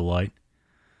 to his delight.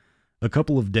 A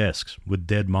couple of desks with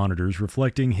dead monitors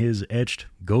reflecting his etched,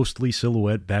 ghostly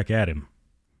silhouette back at him.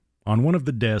 On one of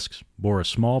the desks bore a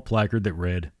small placard that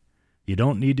read, "You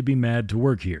don't need to be mad to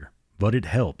work here, but it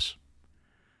helps."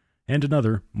 And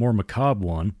another, more macabre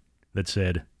one, that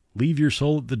said, "Leave your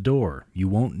soul at the door. You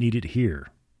won't need it here."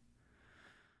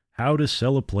 How to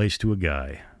sell a place to a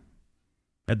guy.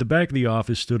 At the back of the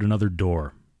office stood another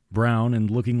door, brown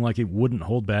and looking like it wouldn't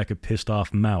hold back a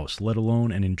pissed-off mouse, let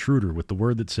alone an intruder, with the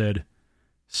word that said,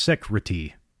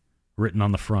 "Secretary," written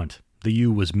on the front. The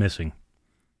U was missing.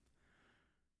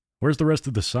 "Where's the rest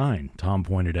of the sign?" Tom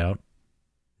pointed out.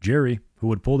 Jerry, who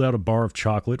had pulled out a bar of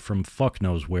chocolate from fuck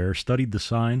knows where, studied the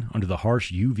sign under the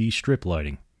harsh UV strip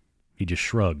lighting. He just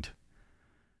shrugged.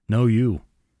 "No U.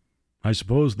 I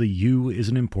suppose the U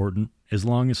isn't important as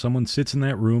long as someone sits in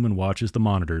that room and watches the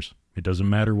monitors. It doesn't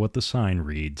matter what the sign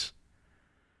reads."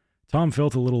 Tom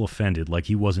felt a little offended, like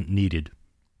he wasn't needed.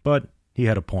 But he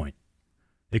had a point.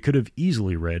 It could have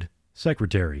easily read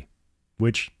 "Secretary,"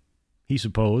 which, he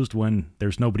supposed, when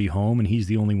there's nobody home and he's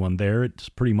the only one there, it's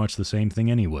pretty much the same thing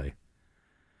anyway.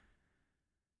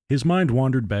 His mind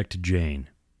wandered back to Jane.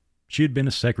 She had been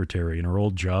a secretary in her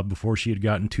old job before she had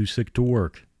gotten too sick to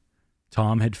work.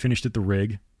 Tom had finished at the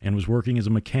rig and was working as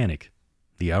a mechanic.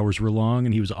 The hours were long,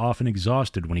 and he was often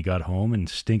exhausted when he got home and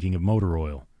stinking of motor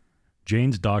oil.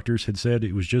 Jane's doctors had said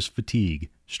it was just fatigue,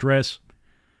 stress,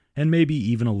 and maybe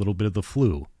even a little bit of the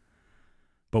flu.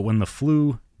 But when the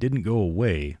flu didn't go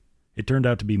away, it turned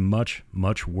out to be much,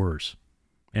 much worse,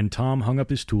 and Tom hung up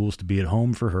his tools to be at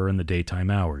home for her in the daytime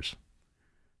hours.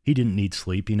 He didn't need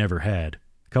sleep, he never had.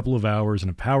 A couple of hours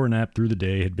and a power nap through the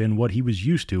day had been what he was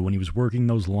used to when he was working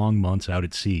those long months out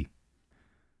at sea.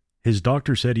 His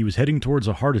doctor said he was heading towards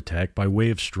a heart attack by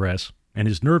way of stress, and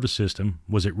his nervous system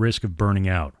was at risk of burning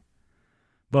out.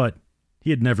 But he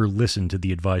had never listened to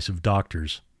the advice of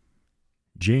doctors.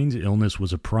 Jane's illness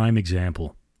was a prime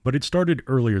example, but it started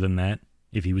earlier than that,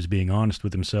 if he was being honest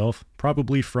with himself,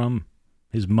 probably from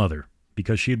his mother,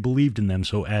 because she had believed in them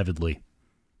so avidly.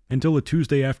 Until a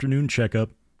Tuesday afternoon checkup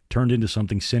turned into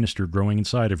something sinister growing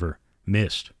inside of her,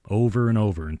 missed over and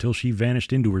over until she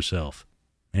vanished into herself,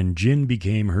 and Jin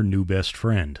became her new best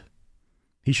friend.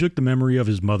 He shook the memory of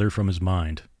his mother from his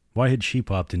mind. Why had she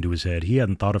popped into his head? He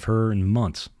hadn't thought of her in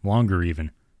months, longer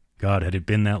even. God, had it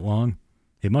been that long?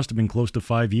 It must have been close to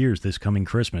 5 years this coming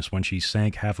Christmas when she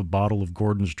sank half a bottle of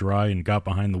Gordon's Dry and got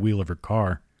behind the wheel of her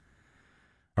car.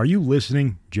 "Are you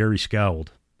listening?" Jerry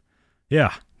scowled.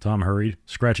 "Yeah," Tom hurried,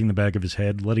 scratching the back of his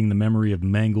head, letting the memory of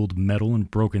mangled metal and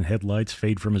broken headlights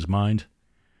fade from his mind.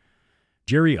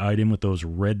 Jerry eyed him with those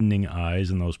reddening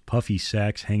eyes and those puffy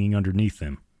sacks hanging underneath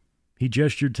them. He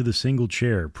gestured to the single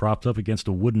chair propped up against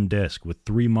a wooden desk with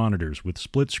 3 monitors with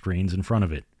split screens in front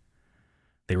of it.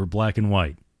 They were black and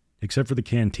white, except for the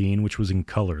canteen, which was in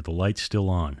color, the lights still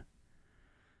on.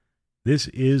 "This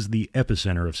is the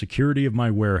epicenter of security of my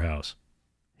warehouse."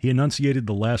 He enunciated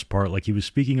the last part like he was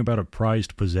speaking about a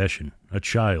prized possession, a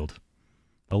child,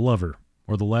 a lover,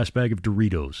 or the last bag of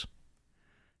Doritos.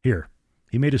 "Here."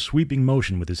 He made a sweeping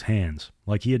motion with his hands,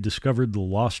 like he had discovered the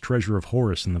lost treasure of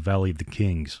Horus in the Valley of the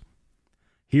Kings.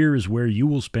 "Here is where you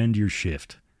will spend your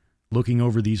shift, looking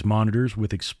over these monitors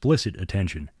with explicit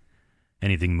attention.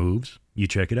 Anything moves, you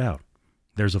check it out.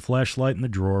 There's a flashlight in the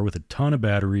drawer with a ton of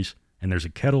batteries, and there's a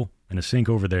kettle and a sink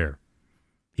over there."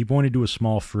 He pointed to a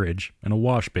small fridge and a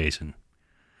wash basin.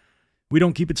 "We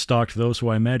don't keep it stocked, though, so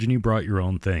I imagine you brought your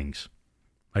own things."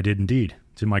 "I did indeed.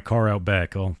 It's in my car out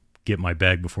back. I'll get my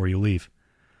bag before you leave."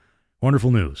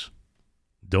 "Wonderful news.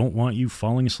 Don't want you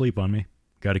falling asleep on me.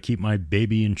 Got to keep my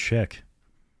baby in check."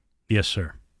 "Yes,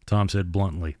 sir," Tom said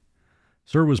bluntly.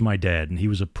 "Sir was my dad, and he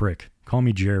was a prick. Call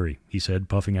me Jerry," he said,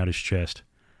 puffing out his chest.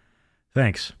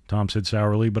 "Thanks," Tom said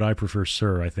sourly, "but I prefer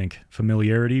sir. I think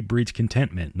familiarity breeds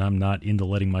contentment, and I'm not into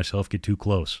letting myself get too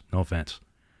close. No offense."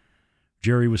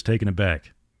 Jerry was taken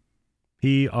aback.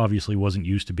 He obviously wasn't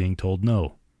used to being told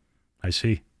no. "I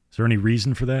see. Is there any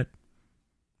reason for that?"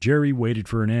 Jerry waited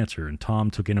for an answer, and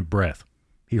Tom took in a breath.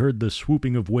 He heard the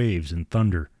swooping of waves and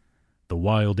thunder, the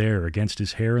wild air against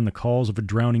his hair, and the calls of a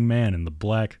drowning man in the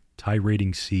black,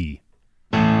 tirading sea.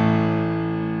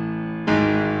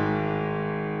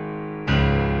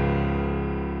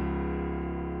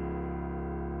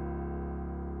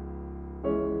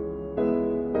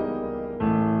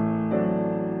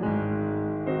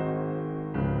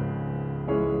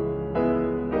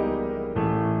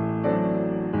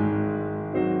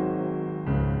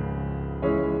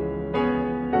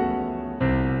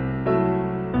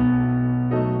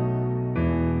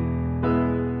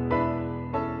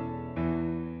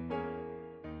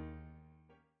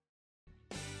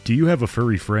 Do you have a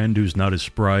furry friend who's not as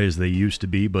spry as they used to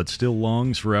be but still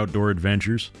longs for outdoor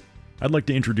adventures? I'd like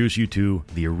to introduce you to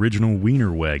the original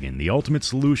Wiener Wagon, the ultimate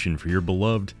solution for your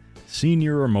beloved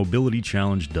senior or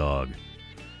mobility-challenged dog.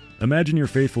 Imagine your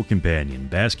faithful companion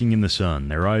basking in the sun,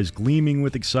 their eyes gleaming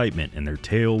with excitement and their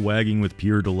tail wagging with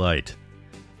pure delight.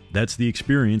 That's the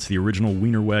experience the original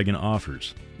Wiener Wagon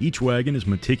offers. Each wagon is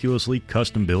meticulously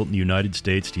custom-built in the United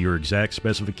States to your exact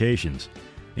specifications,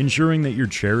 ensuring that your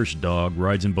cherished dog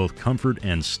rides in both comfort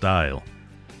and style.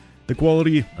 The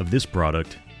quality of this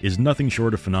product is nothing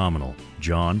short of phenomenal.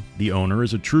 John, the owner,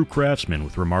 is a true craftsman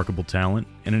with remarkable talent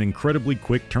and an incredibly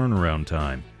quick turnaround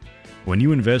time. When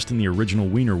you invest in the original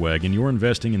Wiener Wagon, you're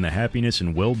investing in the happiness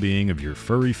and well-being of your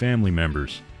furry family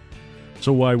members.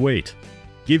 So why wait?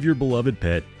 Give your beloved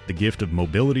pet the gift of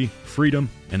mobility, freedom,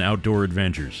 and outdoor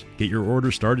adventures. Get your order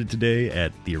started today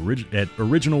at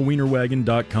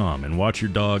originalwienerwagon.com and watch your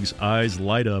dog's eyes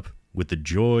light up with the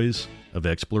joys of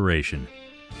exploration.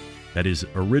 That is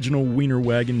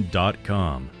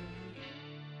originalwienerwagon.com.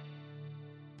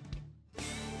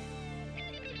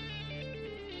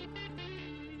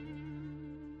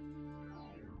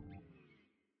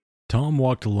 Tom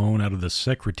walked alone out of the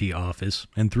secretary office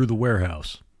and through the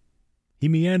warehouse. He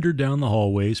meandered down the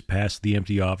hallways past the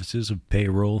empty offices of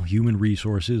payroll, human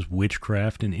resources,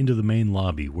 witchcraft, and into the main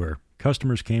lobby where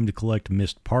customers came to collect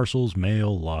missed parcels,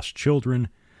 mail, lost children,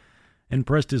 and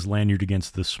pressed his lanyard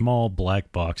against the small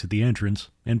black box at the entrance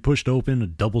and pushed open a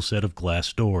double set of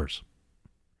glass doors.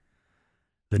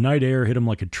 The night air hit him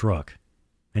like a truck,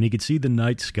 and he could see the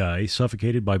night sky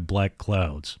suffocated by black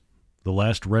clouds, the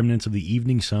last remnants of the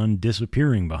evening sun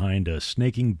disappearing behind a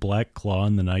snaking black claw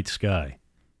in the night sky.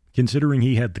 Considering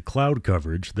he had the cloud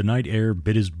coverage, the night air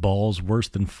bit his balls worse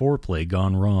than foreplay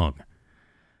gone wrong.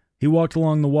 He walked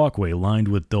along the walkway lined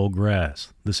with dull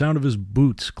grass, the sound of his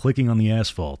boots clicking on the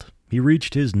asphalt. He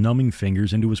reached his numbing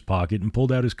fingers into his pocket and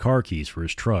pulled out his car keys for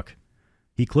his truck.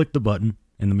 He clicked the button,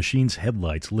 and the machine's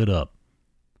headlights lit up.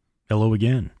 Hello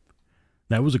again.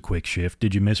 That was a quick shift.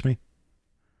 Did you miss me?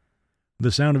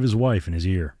 The sound of his wife in his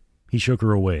ear. He shook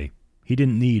her away. He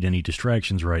didn't need any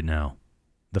distractions right now.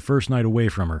 The first night away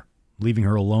from her, leaving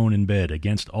her alone in bed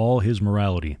against all his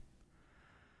morality.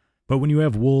 But when you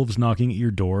have wolves knocking at your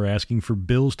door asking for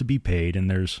bills to be paid and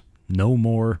there's no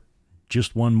more,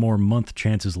 just one more month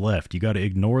chances left, you gotta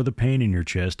ignore the pain in your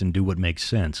chest and do what makes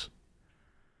sense.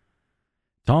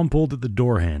 Tom pulled at the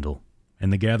door handle,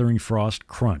 and the gathering frost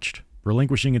crunched,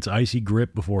 relinquishing its icy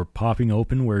grip before popping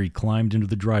open where he climbed into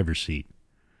the driver's seat.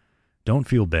 Don't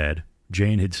feel bad,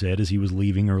 Jane had said as he was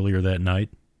leaving earlier that night.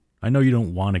 I know you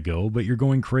don't want to go, but you're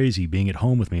going crazy being at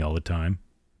home with me all the time.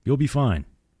 You'll be fine,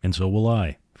 and so will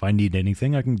I. If I need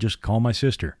anything, I can just call my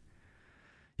sister.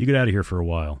 You get out of here for a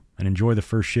while and enjoy the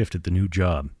first shift at the new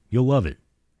job. You'll love it.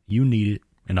 You need it,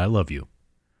 and I love you.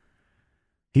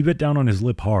 He bit down on his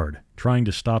lip hard, trying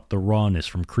to stop the rawness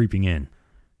from creeping in.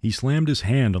 He slammed his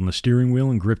hand on the steering wheel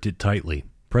and gripped it tightly,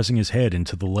 pressing his head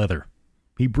into the leather.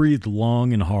 He breathed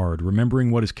long and hard,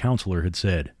 remembering what his counselor had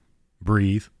said.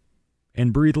 Breathe,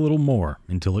 and breathe a little more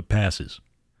until it passes.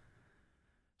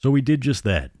 So he did just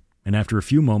that, and after a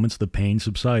few moments the pain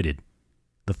subsided.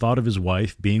 The thought of his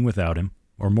wife being without him,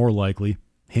 or more likely,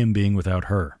 him being without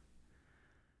her.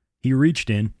 He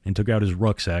reached in and took out his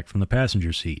rucksack from the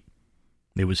passenger seat.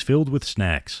 It was filled with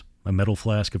snacks, a metal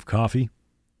flask of coffee,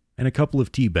 and a couple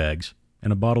of tea bags,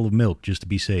 and a bottle of milk just to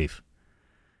be safe.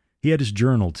 He had his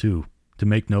journal, too, to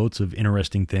make notes of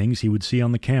interesting things he would see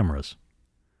on the cameras.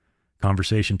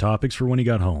 Conversation topics for when he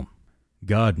got home.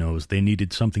 God knows they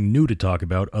needed something new to talk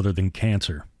about other than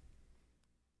cancer.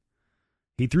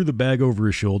 He threw the bag over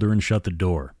his shoulder and shut the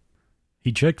door.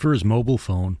 He checked for his mobile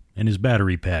phone and his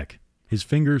battery pack, his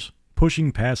fingers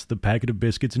pushing past the packet of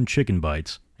biscuits and chicken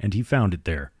bites, and he found it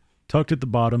there, tucked at the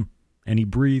bottom, and he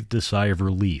breathed a sigh of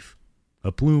relief,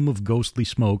 a plume of ghostly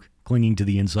smoke clinging to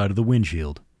the inside of the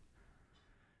windshield.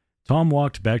 Tom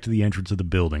walked back to the entrance of the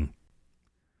building.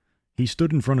 He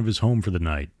stood in front of his home for the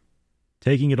night,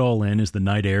 taking it all in as the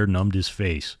night air numbed his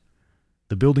face.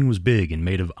 The building was big and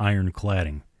made of iron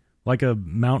cladding, like a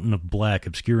mountain of black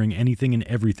obscuring anything and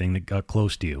everything that got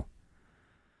close to you.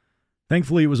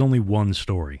 Thankfully, it was only one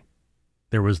story.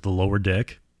 There was the lower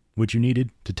deck, which you needed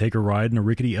to take a ride in a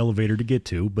rickety elevator to get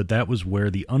to, but that was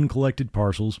where the uncollected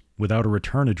parcels without a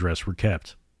return address were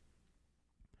kept.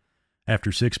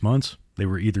 After 6 months, they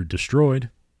were either destroyed,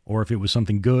 or if it was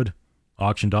something good,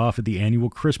 auctioned off at the annual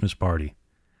Christmas party.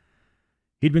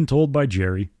 He'd been told by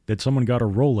Jerry that someone got a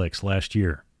Rolex last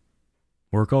year.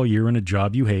 Work all year in a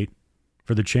job you hate,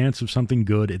 for the chance of something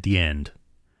good at the end.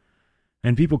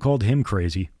 And people called him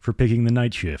crazy for picking the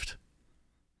night shift.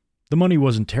 The money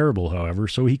wasn't terrible, however,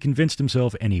 so he convinced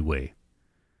himself anyway.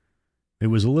 It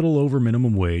was a little over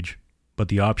minimum wage, but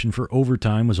the option for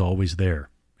overtime was always there,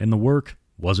 and the work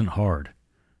wasn't hard.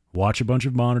 Watch a bunch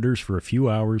of monitors for a few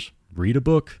hours, read a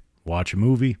book, watch a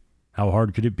movie. How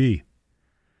hard could it be?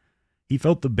 He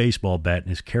felt the baseball bat in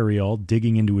his carryall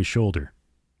digging into his shoulder.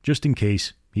 Just in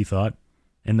case, he thought,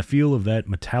 and the feel of that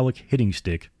metallic hitting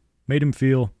stick made him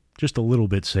feel just a little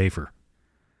bit safer.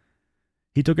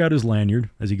 He took out his lanyard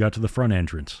as he got to the front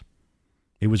entrance.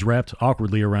 It was wrapped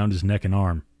awkwardly around his neck and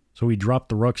arm, so he dropped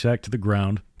the rucksack to the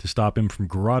ground to stop him from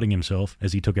garroting himself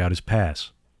as he took out his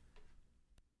pass.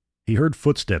 He heard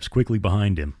footsteps quickly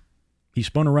behind him. He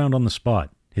spun around on the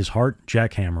spot, his heart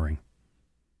jackhammering.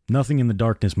 Nothing in the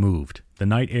darkness moved. The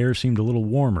night air seemed a little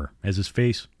warmer as his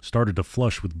face started to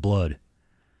flush with blood.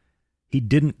 He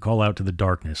didn't call out to the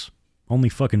darkness. Only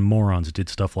fucking morons did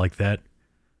stuff like that.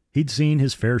 He'd seen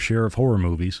his fair share of horror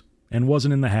movies and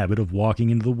wasn't in the habit of walking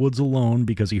into the woods alone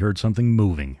because he heard something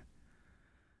moving.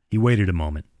 He waited a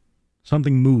moment.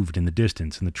 Something moved in the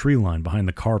distance in the tree line behind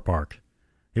the car park.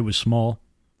 It was small,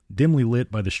 dimly lit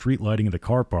by the street lighting of the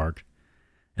car park,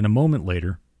 and a moment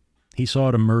later, he saw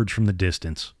it emerge from the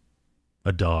distance,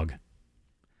 A dog.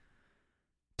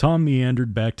 Tom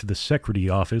meandered back to the secretary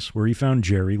office where he found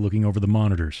Jerry looking over the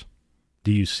monitors.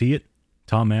 "Do you see it?"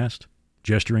 Tom asked,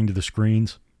 gesturing to the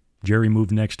screens. Jerry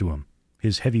moved next to him,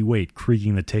 his heavy weight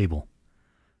creaking the table.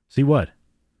 "See what?"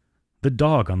 "The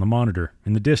dog on the monitor,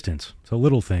 in the distance. It's a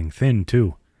little thing, thin,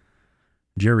 too."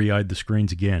 Jerry eyed the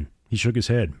screens again. He shook his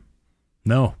head.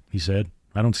 "No," he said,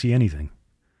 "I don't see anything."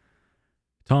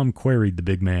 Tom queried the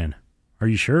big man. "Are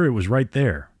you sure it was right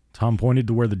there?" Tom pointed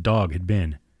to where the dog had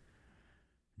been.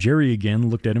 Jerry again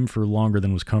looked at him for longer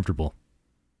than was comfortable.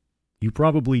 "You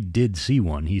probably did see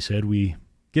one," he said. "We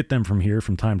get them from here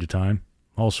from time to time.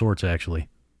 All sorts, actually.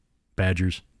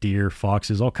 Badgers, deer,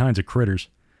 foxes, all kinds of critters.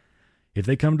 If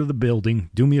they come to the building,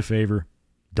 do me a favor.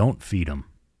 Don't feed them.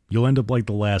 You'll end up like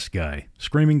the last guy,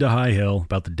 screaming to high hell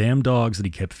about the damn dogs that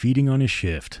he kept feeding on his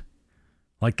shift."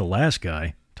 "Like the last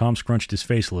guy?" Tom scrunched his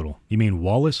face a little. "You mean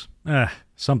Wallace?"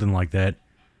 Something like that."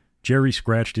 Jerry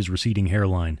scratched his receding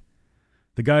hairline.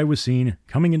 "The guy was seen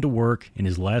coming into work in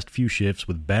his last few shifts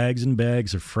with bags and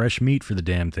bags of fresh meat for the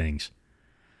damn things.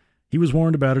 He was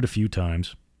warned about it a few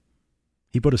times."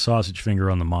 He put a sausage finger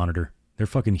on the monitor. "They're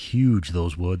fucking huge,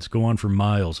 those woods. Go on for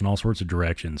miles in all sorts of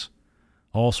directions.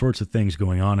 All sorts of things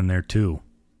going on in there, too."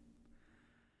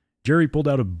 Jerry pulled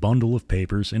out a bundle of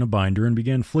papers in a binder and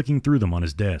began flicking through them on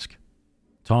his desk.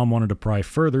 Tom wanted to pry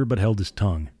further but held his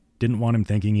tongue. Didn't want him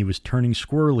thinking he was turning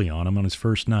squirrely on him on his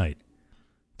first night.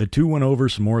 The two went over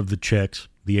some more of the checks,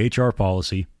 the HR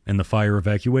policy, and the fire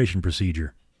evacuation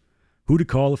procedure. Who to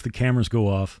call if the cameras go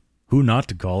off, who not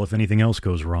to call if anything else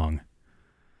goes wrong.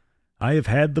 "I have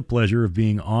had the pleasure of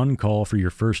being on call for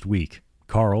your first week.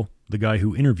 Carl, the guy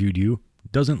who interviewed you,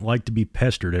 doesn't like to be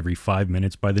pestered every 5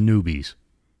 minutes by the newbies.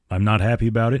 I'm not happy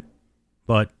about it,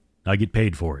 but I get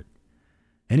paid for it.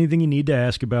 Anything you need to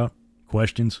ask about,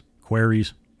 questions,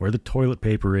 queries, where the toilet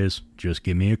paper is, just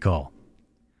give me a call."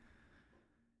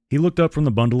 He looked up from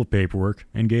the bundle of paperwork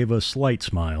and gave a slight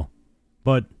smile.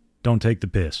 "But don't take the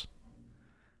piss."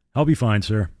 "I'll be fine,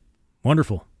 sir."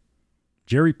 "Wonderful."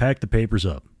 Jerry packed the papers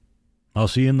up. "I'll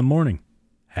see you in the morning.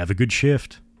 Have a good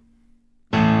shift."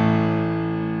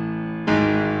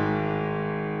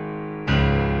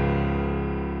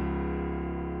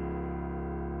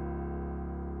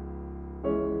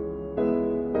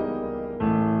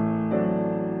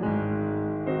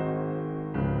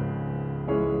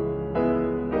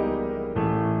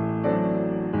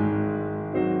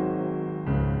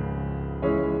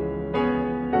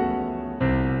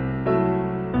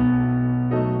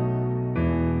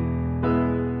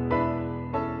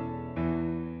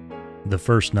 The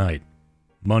first night,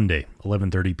 Monday,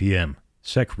 11:30 p.m.,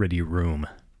 Secretary room.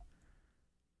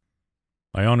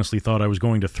 I honestly thought I was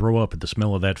going to throw up at the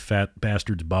smell of that fat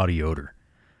bastard's body odor.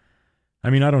 I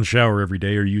mean, I don't shower every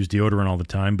day or use deodorant all the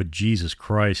time, but Jesus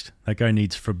Christ, that guy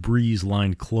needs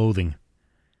Febreze-lined clothing.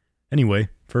 Anyway,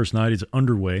 first night is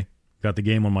underway. Got the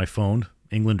game on my phone.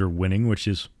 England are winning, which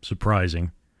is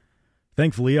surprising.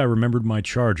 Thankfully, I remembered my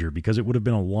charger because it would have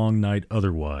been a long night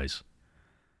otherwise.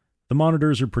 The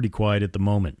monitors are pretty quiet at the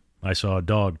moment. I saw a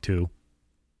dog, too.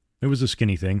 It was a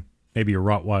skinny thing, maybe a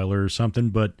Rottweiler or something,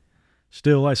 but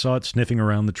still I saw it sniffing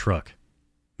around the truck.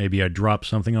 Maybe I dropped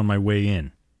something on my way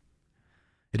in.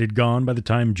 It had gone by the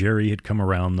time Jerry had come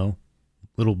around, though.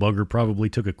 Little bugger probably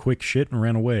took a quick shit and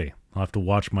ran away. I'll have to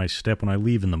watch my step when I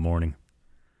leave in the morning.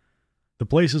 The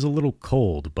place is a little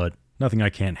cold, but nothing I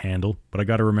can't handle, but I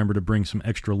gotta remember to bring some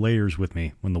extra layers with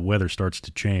me when the weather starts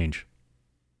to change.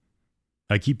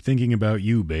 I keep thinking about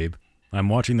you, babe. I'm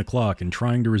watching the clock and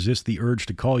trying to resist the urge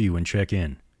to call you and check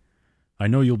in. I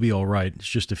know you'll be all right. It's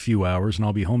just a few hours, and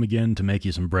I'll be home again to make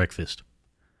you some breakfast.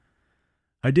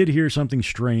 I did hear something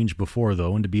strange before,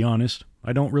 though, and to be honest,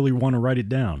 I don't really want to write it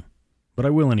down. But I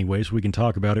will anyway, so we can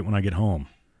talk about it when I get home.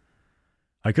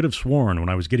 I could have sworn when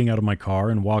I was getting out of my car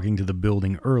and walking to the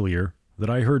building earlier that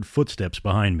I heard footsteps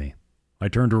behind me. I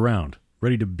turned around,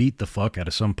 ready to beat the fuck out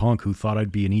of some punk who thought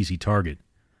I'd be an easy target.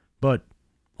 But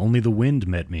only the wind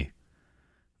met me.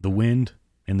 The wind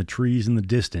and the trees in the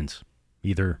distance.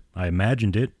 Either I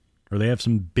imagined it, or they have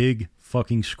some big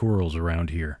fucking squirrels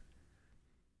around here.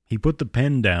 He put the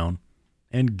pen down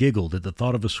and giggled at the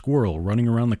thought of a squirrel running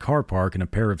around the car park in a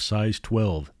pair of size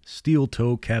 12,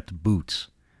 steel-toe-capped boots.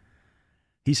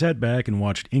 He sat back and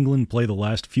watched England play the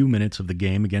last few minutes of the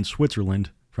game against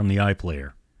Switzerland from the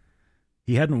iPlayer.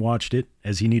 He hadn't watched it,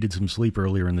 as he needed some sleep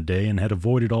earlier in the day and had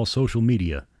avoided all social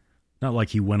media. Not like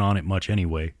he went on it much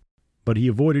anyway, but he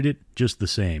avoided it just the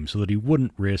same so that he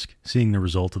wouldn't risk seeing the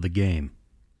result of the game.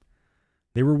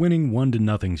 They were winning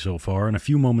 1-0 so far, and a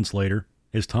few moments later,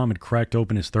 as Tom had cracked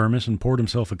open his thermos and poured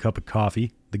himself a cup of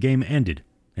coffee, the game ended,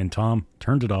 and Tom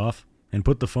turned it off and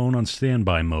put the phone on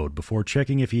standby mode before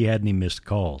checking if he had any missed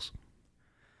calls.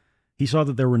 He saw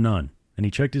that there were none, and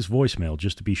he checked his voicemail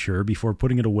just to be sure before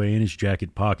putting it away in his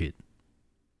jacket pocket.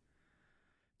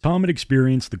 Tom had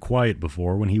experienced the quiet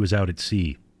before when he was out at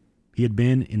sea. He had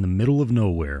been in the middle of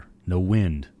nowhere, no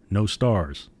wind, no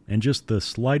stars, and just the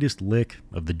slightest lick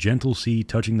of the gentle sea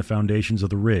touching the foundations of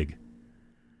the rig.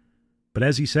 But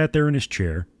as he sat there in his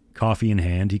chair, coffee in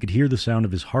hand, he could hear the sound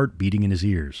of his heart beating in his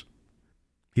ears.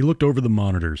 He looked over the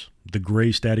monitors, the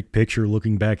gray static picture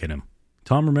looking back at him.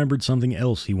 Tom remembered something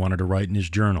else he wanted to write in his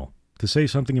journal, to say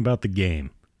something about the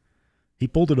game. He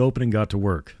pulled it open and got to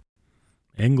work.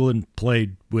 England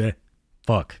played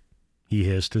fuck, he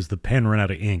hissed as the pen ran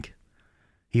out of ink.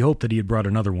 He hoped that he had brought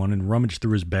another one and rummaged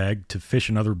through his bag to fish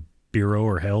another bureau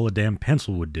or hell a damn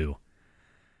pencil would do.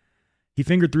 He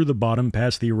fingered through the bottom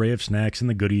past the array of snacks and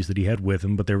the goodies that he had with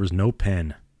him, but there was no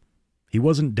pen. He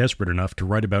wasn't desperate enough to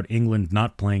write about England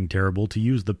not playing terrible to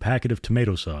use the packet of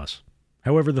tomato sauce.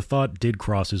 However, the thought did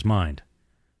cross his mind.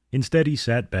 Instead, he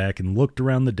sat back and looked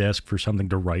around the desk for something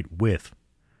to write with.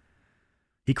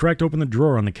 He cracked open the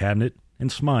drawer on the cabinet and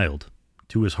smiled.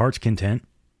 To his heart's content,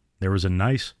 there was a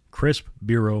nice, crisp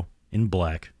bureau in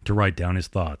black to write down his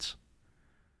thoughts.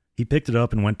 He picked it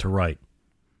up and went to write.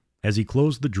 As he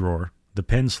closed the drawer, the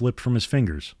pen slipped from his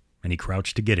fingers, and he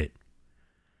crouched to get it.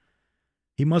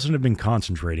 He mustn't have been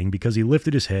concentrating because he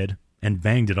lifted his head and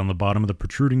banged it on the bottom of the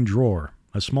protruding drawer,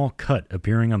 a small cut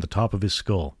appearing on the top of his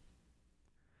skull.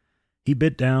 He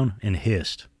bit down and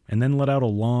hissed, and then let out a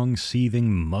long, seething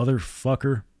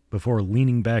motherfucker before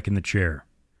leaning back in the chair.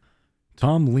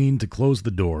 Tom leaned to close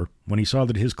the door when he saw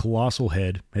that his colossal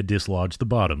head had dislodged the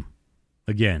bottom.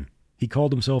 Again, he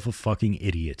called himself a fucking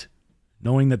idiot,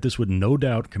 knowing that this would no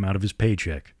doubt come out of his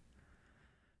paycheck.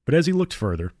 But as he looked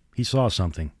further, he saw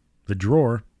something. The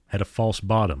drawer had a false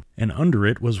bottom, and under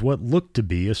it was what looked to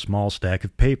be a small stack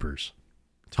of papers.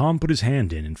 Tom put his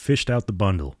hand in and fished out the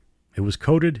bundle. It was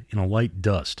coated in a light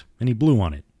dust, and he blew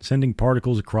on it, sending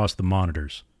particles across the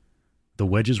monitors. The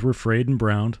wedges were frayed and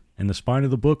browned, and the spine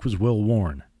of the book was well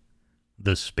worn.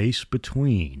 The Space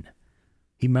Between.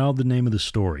 He mouthed the name of the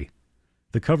story.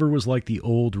 The cover was like the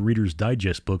old Reader's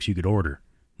Digest books you could order.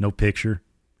 No picture,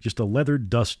 just a leather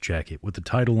dust jacket with the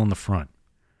title on the front.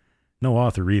 No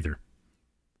author either.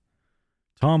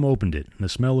 Tom opened it, and the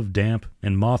smell of damp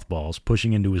and mothballs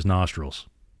pushing into his nostrils.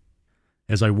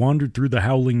 As I wandered through the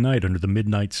howling night under the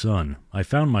midnight sun, I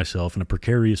found myself in a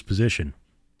precarious position.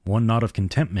 One not of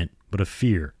contentment, but of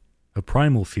fear. A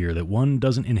primal fear that one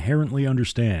doesn't inherently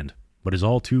understand, but is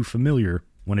all too familiar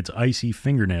when its icy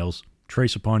fingernails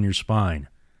trace upon your spine.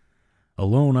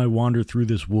 Alone I wander through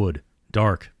this wood,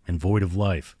 dark and void of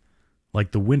life.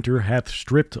 Like the winter hath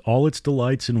stripped all its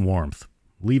delights and warmth,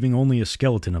 leaving only a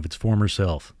skeleton of its former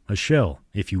self, a shell,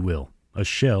 if you will, a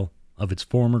shell of its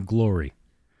former glory.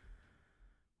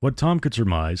 What Tom could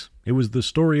surmise, it was the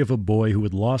story of a boy who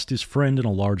had lost his friend in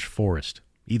a large forest,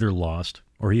 either lost,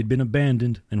 or he had been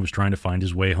abandoned and was trying to find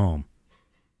his way home.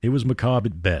 It was macabre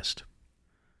at best.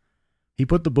 He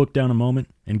put the book down a moment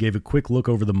and gave a quick look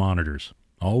over the monitors.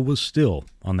 All was still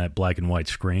on that black and white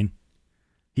screen.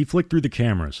 He flicked through the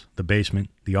cameras, the basement,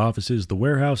 the offices, the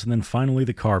warehouse, and then finally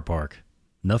the car park.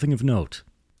 Nothing of note.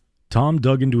 Tom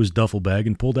dug into his duffel bag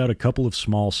and pulled out a couple of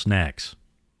small snacks,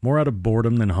 more out of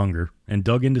boredom than hunger, and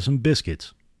dug into some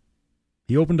biscuits.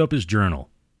 He opened up his journal,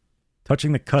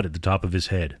 touching the cut at the top of his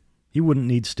head. He wouldn't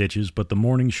need stitches, but the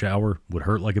morning shower would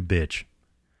hurt like a bitch.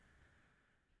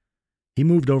 He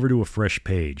moved over to a fresh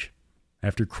page.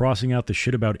 After crossing out the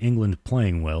shit about England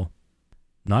playing well,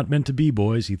 not meant to be,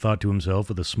 boys, he thought to himself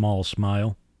with a small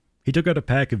smile. He took out a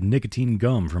pack of nicotine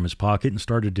gum from his pocket and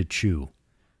started to chew.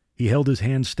 He held his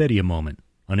hand steady a moment,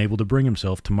 unable to bring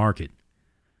himself to mark it.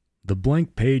 The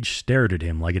blank page stared at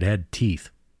him like it had teeth.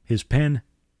 His pen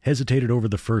hesitated over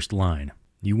the first line.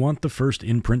 You want the first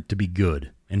imprint to be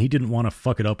good, and he didn't want to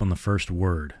fuck it up on the first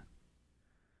word.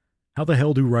 How the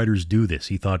hell do writers do this,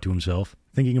 he thought to himself,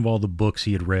 thinking of all the books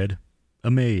he had read,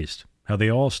 amazed how they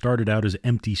all started out as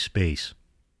empty space.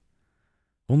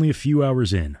 Only a few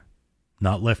hours in.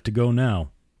 Not left to go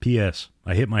now. P.S.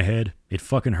 I hit my head. It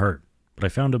fucking hurt. But I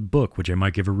found a book which I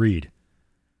might give a read.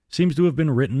 Seems to have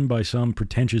been written by some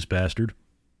pretentious bastard,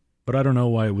 but I don't know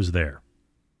why it was there.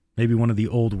 Maybe one of the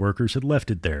old workers had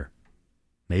left it there.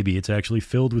 Maybe it's actually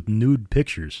filled with nude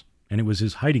pictures, and it was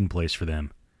his hiding place for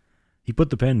them. He put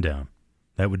the pen down.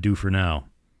 That would do for now.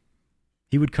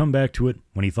 He would come back to it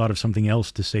when he thought of something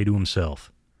else to say to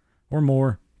himself, or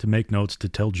more, to make notes to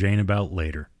tell Jane about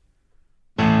later.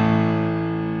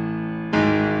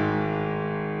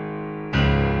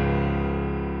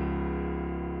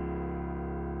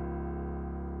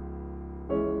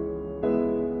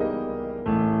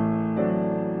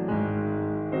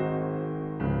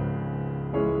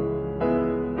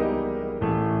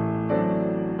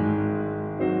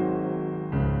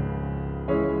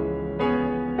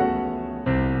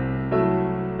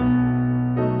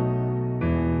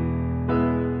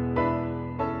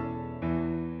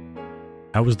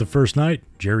 "How was the first night?"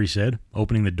 Jerry said,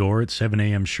 opening the door at 7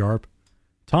 a.m. sharp.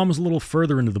 Tom was a little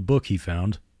further into the book, he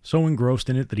found, so engrossed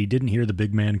in it that he didn't hear the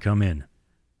big man come in.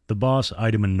 The boss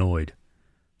eyed him annoyed.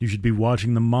 "You should be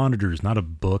watching the monitors, not a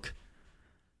book."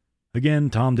 Again,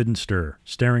 Tom didn't stir,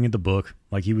 staring at the book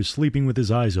like he was sleeping with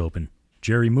his eyes open.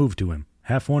 Jerry moved to him,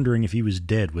 half wondering if he was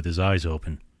dead with his eyes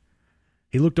open.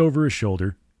 He looked over his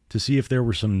shoulder to see if there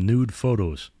were some nude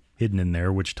photos hidden in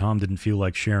there which Tom didn't feel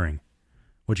like sharing.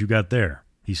 "What you got there?"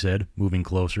 he said, moving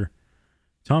closer.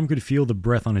 Tom could feel the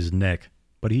breath on his neck,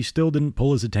 but he still didn't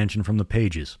pull his attention from the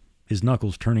pages, his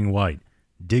knuckles turning white,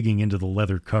 digging into the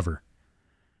leather cover.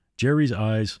 Jerry's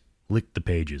eyes licked the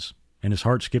pages, and his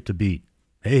heart skipped a beat.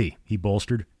 "Hey," he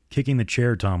bolstered, kicking the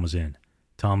chair Tom was in.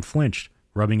 Tom flinched,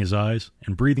 rubbing his eyes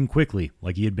and breathing quickly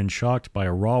like he had been shocked by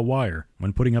a raw wire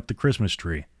when putting up the Christmas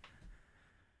tree.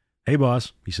 "Hey,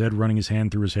 boss," he said, running his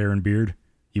hand through his hair and beard.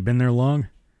 "You been there long?"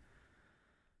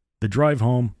 The drive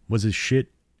home was as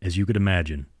shit as you could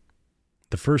imagine.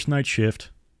 The first night shift,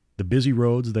 the busy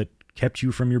roads that kept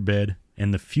you from your bed,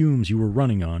 and the fumes you were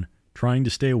running on, trying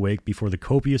to stay awake before the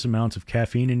copious amounts of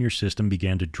caffeine in your system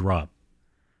began to drop.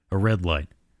 A red light,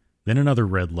 then another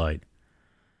red light.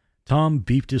 Tom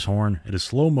beeped his horn at a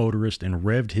slow motorist and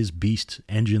revved his beast's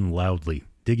engine loudly,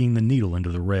 digging the needle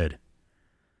into the red.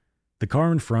 The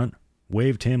car in front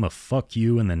waved him a fuck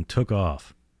you and then took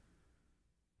off.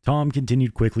 Tom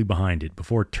continued quickly behind it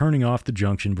before turning off the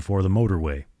junction before the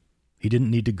motorway. He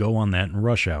didn't need to go on that in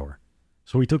rush hour,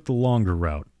 so he took the longer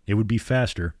route. It would be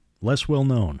faster, less well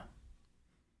known.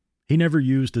 He never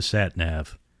used a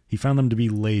sat-nav. He found them to be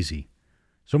lazy.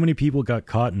 So many people got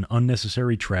caught in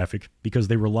unnecessary traffic because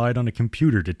they relied on a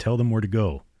computer to tell them where to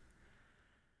go.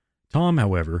 Tom,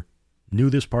 however,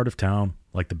 knew this part of town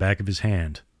like the back of his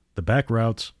hand. The back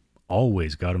routes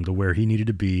always got him to where he needed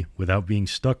to be without being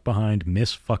stuck behind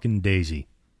Miss fucking Daisy.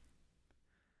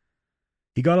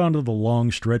 He got onto the long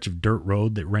stretch of dirt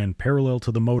road that ran parallel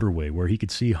to the motorway where he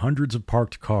could see hundreds of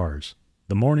parked cars.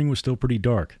 The morning was still pretty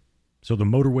dark, so the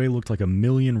motorway looked like a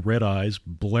million red eyes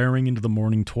blaring into the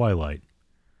morning twilight.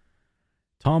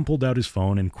 Tom pulled out his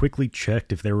phone and quickly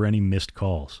checked if there were any missed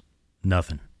calls.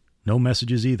 Nothing. No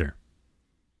messages either.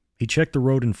 He checked the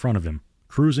road in front of him,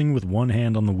 cruising with one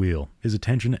hand on the wheel, his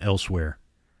attention elsewhere.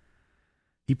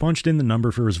 He punched in the number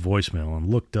for his voicemail and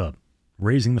looked up,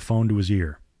 raising the phone to his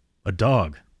ear. A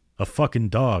dog. A fucking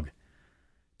dog.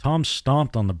 Tom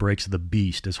stomped on the brakes of the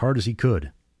beast as hard as he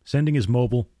could, sending his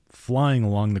mobile flying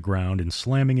along the ground and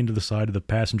slamming into the side of the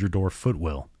passenger door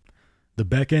footwell. The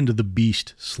back end of the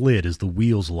beast slid as the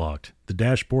wheels locked, the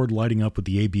dashboard lighting up with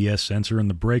the ABS sensor and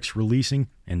the brakes releasing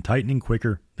and tightening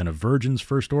quicker than a virgin's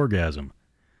first orgasm.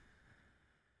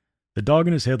 The dog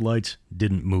in his headlights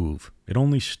didn't move. It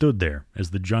only stood there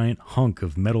as the giant hunk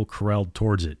of metal corralled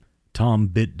towards it. Tom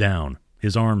bit down,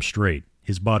 his arm straight,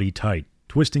 his body tight,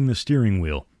 twisting the steering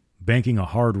wheel, banking a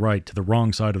hard right to the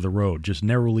wrong side of the road, just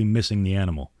narrowly missing the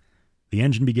animal. The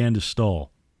engine began to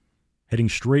stall, heading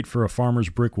straight for a farmer's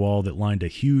brick wall that lined a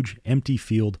huge, empty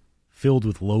field filled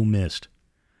with low mist.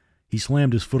 He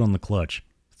slammed his foot on the clutch,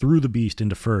 threw the beast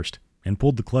into first, and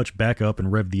pulled the clutch back up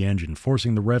and revved the engine,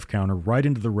 forcing the rev counter right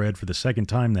into the red for the second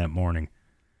time that morning.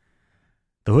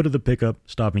 The hood of the pickup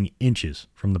stopping inches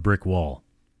from the brick wall.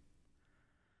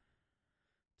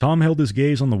 Tom held his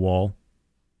gaze on the wall,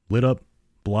 lit up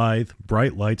blithe,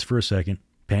 bright lights for a second,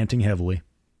 panting heavily.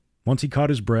 Once he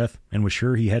caught his breath and was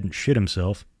sure he hadn't shit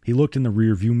himself, he looked in the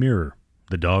rearview mirror.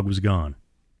 The dog was gone.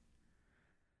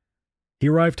 He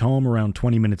arrived home around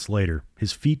 20 minutes later,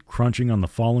 his feet crunching on the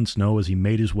fallen snow as he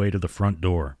made his way to the front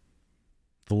door.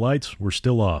 The lights were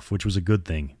still off, which was a good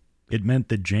thing. It meant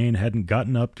that Jane hadn't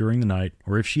gotten up during the night,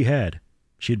 or if she had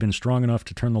been strong enough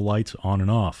to turn the lights on and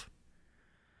off.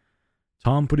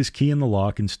 Tom put his key in the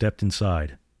lock and stepped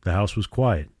inside. The house was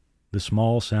quiet, the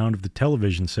small sound of the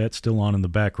television set still on in the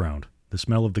background, the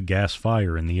smell of the gas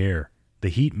fire in the air, the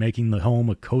heat making the home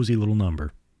a cozy little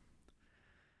number.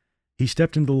 He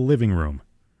stepped into the living room,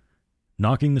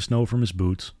 knocking the snow from his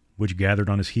boots, which gathered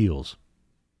on his heels.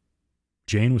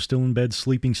 Jane was still in bed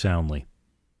sleeping soundly.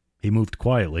 He moved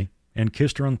quietly and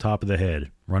kissed her on top of the head,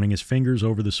 running his fingers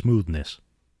over the smoothness.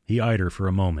 He eyed her for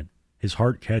a moment, his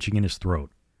heart catching in his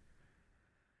throat.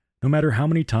 No matter how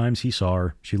many times he saw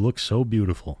her, she looked so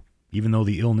beautiful, even though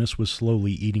the illness was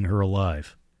slowly eating her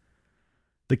alive.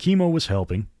 The chemo was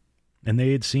helping, and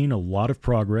they had seen a lot of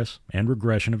progress and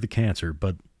regression of the cancer,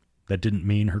 but that didn't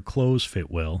mean her clothes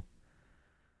fit well.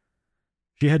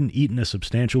 She hadn't eaten a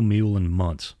substantial meal in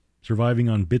months, surviving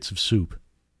on bits of soup,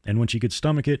 and when she could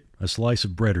stomach it, a slice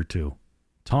of bread or two.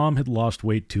 Tom had lost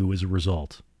weight too as a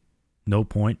result. No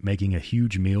point making a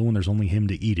huge meal when there's only him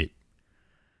to eat it.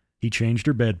 He changed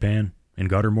her bedpan and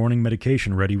got her morning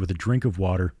medication ready with a drink of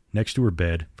water next to her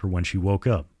bed for when she woke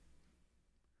up.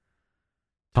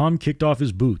 Tom kicked off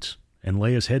his boots and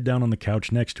lay his head down on the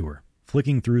couch next to her,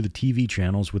 flicking through the TV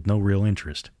channels with no real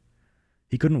interest.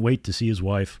 He couldn't wait to see his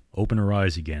wife open her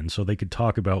eyes again so they could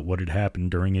talk about what had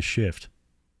happened during his shift.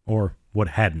 Or what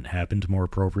hadn't happened, more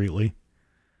appropriately.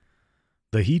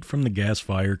 The heat from the gas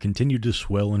fire continued to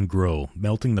swell and grow,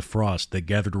 melting the frost that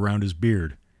gathered around his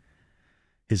beard.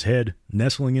 His head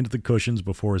nestling into the cushions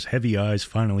before his heavy eyes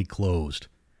finally closed.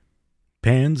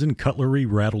 Pans and cutlery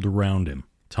rattled around him.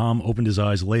 Tom opened his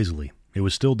eyes lazily. It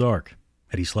was still dark.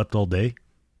 Had he slept all day?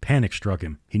 Panic struck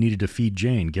him. He needed to feed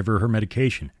Jane, give her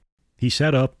medication. He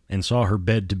sat up and saw her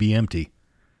bed to be empty.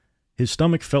 His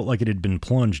stomach felt like it had been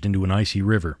plunged into an icy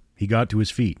river. He got to his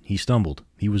feet. He stumbled.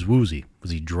 He was woozy.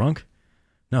 Was he drunk?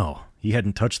 No, he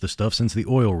hadn't touched the stuff since the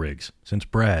oil rigs, since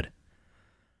Brad.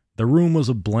 The room was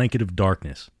a blanket of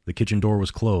darkness. The kitchen door was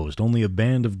closed, only a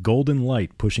band of golden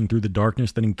light pushing through the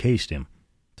darkness that encased him.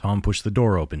 Tom pushed the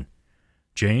door open.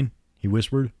 "Jane," he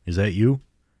whispered, "is that you?"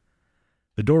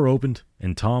 The door opened,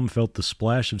 and Tom felt the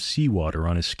splash of seawater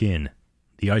on his skin.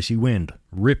 The icy wind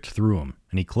ripped through him,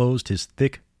 and he closed his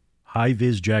thick,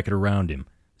 high-vis jacket around him,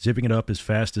 zipping it up as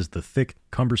fast as the thick,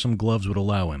 cumbersome gloves would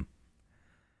allow him.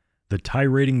 The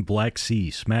tyrating Black Sea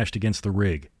smashed against the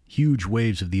rig, huge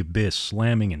waves of the abyss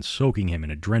slamming and soaking him in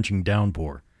a drenching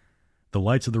downpour. The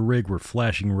lights of the rig were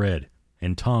flashing red,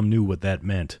 and Tom knew what that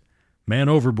meant. Man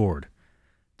overboard!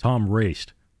 Tom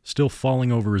raced, still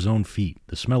falling over his own feet,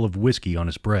 the smell of whiskey on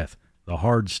his breath, the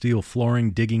hard steel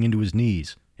flooring digging into his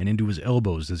knees and into his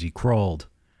elbows as he crawled.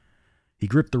 He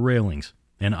gripped the railings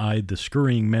and eyed the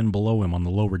scurrying men below him on the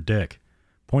lower deck,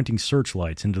 pointing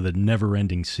searchlights into the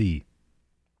never-ending sea.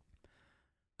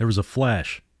 There was a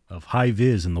flash of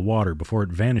high-vis in the water before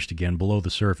it vanished again below the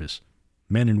surface.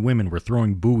 Men and women were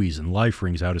throwing buoys and life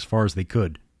rings out as far as they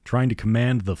could, trying to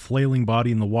command the flailing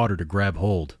body in the water to grab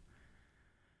hold.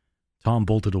 Tom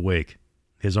bolted awake,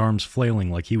 his arms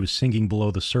flailing like he was sinking below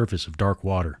the surface of dark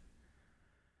water.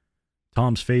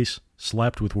 Tom's face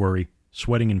slapped with worry,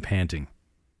 sweating and panting.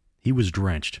 He was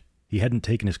drenched. He hadn't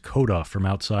taken his coat off from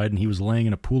outside, and he was laying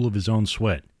in a pool of his own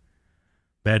sweat.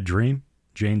 "Bad dream?"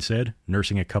 Jane said,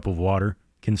 nursing a cup of water,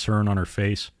 concern on her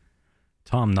face.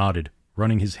 Tom nodded,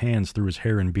 running his hands through his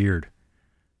hair and beard.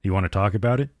 "You want to talk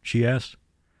about it?" she asked.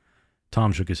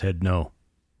 Tom shook his head no.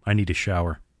 "I need a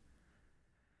shower."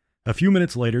 A few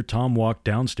minutes later, Tom walked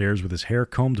downstairs with his hair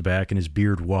combed back and his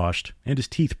beard washed, and his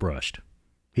teeth brushed.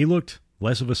 He looked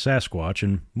less of a Sasquatch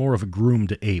and more of a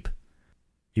groomed ape.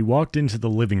 He walked into the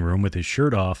living room with his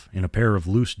shirt off in a pair of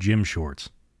loose gym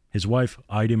shorts. His wife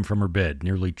eyed him from her bed,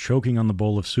 nearly choking on the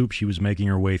bowl of soup she was making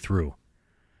her way through.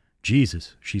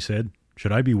 "Jesus," she said,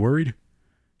 "should I be worried?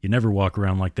 You never walk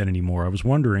around like that anymore. I was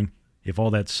wondering if all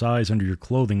that size under your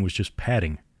clothing was just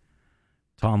padding."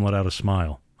 Tom let out a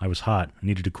smile. "I was hot. I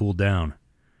needed to cool down."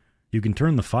 "You can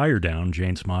turn the fire down,"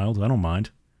 Jane smiled. "I don't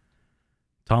mind."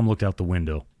 Tom looked out the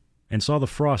window and saw the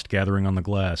frost gathering on the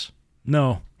glass.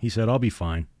 "No," he said, "I'll be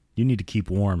fine. You need to keep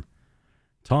warm."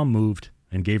 Tom moved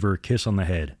and gave her a kiss on the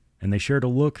head, and they shared a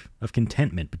look of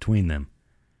contentment between them.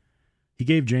 He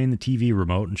gave Jane the TV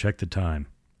remote and checked the time.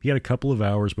 He had a couple of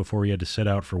hours before he had to set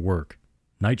out for work.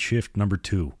 Night shift number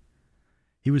 2.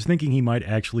 He was thinking he might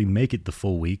actually make it the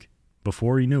full week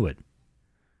before he knew it.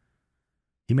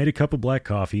 He made a cup of black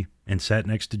coffee and sat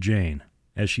next to Jane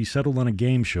as she settled on a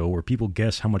game show where people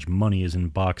guess how much money is in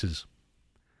boxes.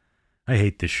 "I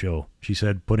hate this show," she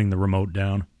said, putting the remote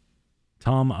down.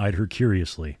 Tom eyed her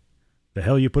curiously. "The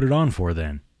hell you put it on for,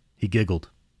 then?" He giggled.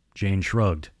 Jane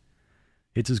shrugged.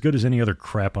 "It's as good as any other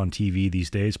crap on TV these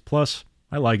days. Plus,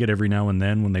 I like it every now and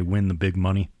then when they win the big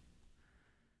money."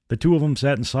 The two of them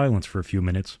sat in silence for a few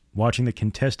minutes, watching the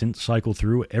contestant cycle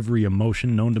through every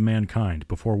emotion known to mankind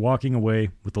before walking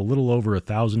away with a little over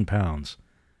 1,000 pounds,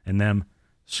 and them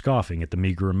scoffing at the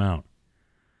meager amount.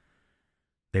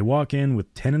 "They walk in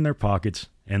with 10 in their pockets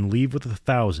and leave with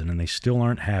 1,000, and they still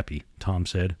aren't happy," Tom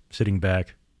said, sitting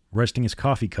back, resting his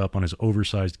coffee cup on his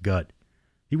oversized gut.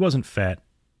 He wasn't fat.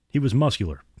 He was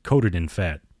muscular, coated in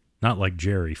fat. Not like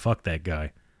Jerry. Fuck that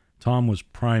guy. Tom was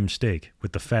prime steak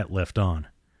with the fat left on.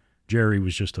 Jerry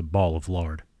was just a ball of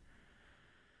lard.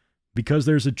 Because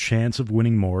there's a chance of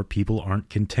winning more, people aren't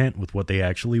content with what they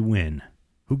actually win.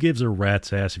 Who gives a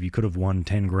rat's ass if you could have won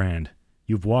 10 grand?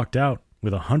 You've walked out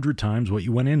with 100 times what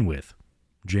you went in with.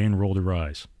 Jane rolled her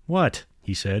eyes. "What?"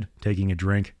 he said, taking a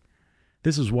drink.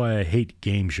 "This is why I hate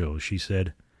game shows," she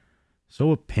said.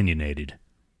 So opinionated.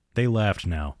 They laughed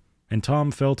now, and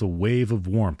Tom felt a wave of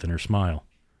warmth in her smile.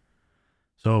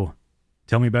 "So,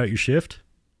 tell me about your shift?"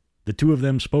 The two of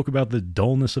them spoke about the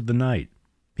dullness of the night.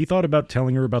 He thought about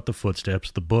telling her about the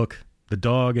footsteps, the book, the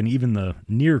dog, and even the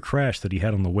near crash that he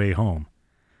had on the way home.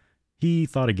 He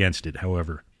thought against it,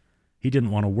 however. He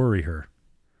didn't want to worry her.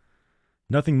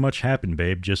 Nothing much happened,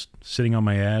 babe, just sitting on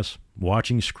my ass,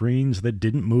 watching screens that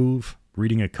didn't move,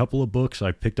 reading a couple of books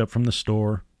I picked up from the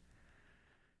store.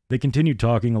 They continued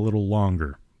talking a little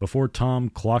longer, before Tom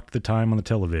clocked the time on the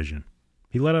television.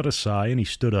 He let out a sigh and he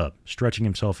stood up, stretching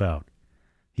himself out.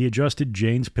 He adjusted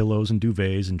Jane's pillows and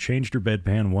duvets and changed her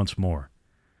bedpan once more.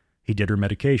 He did her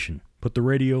medication, put the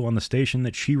radio on the station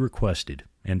that she requested,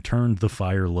 and turned the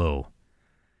fire low.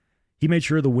 He made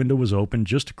sure the window was open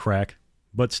just a crack,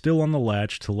 but still on the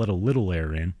latch to let a little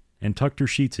air in, and tucked her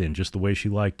sheets in just the way she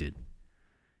liked it.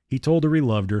 He told her he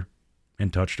loved her,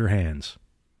 and touched her hands.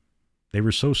 They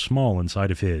were so small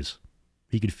inside of his.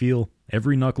 He could feel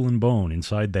every knuckle and bone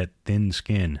inside that thin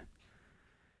skin.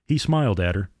 He smiled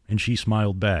at her, and she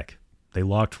smiled back. They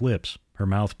locked lips, her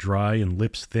mouth dry and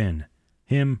lips thin.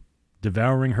 Him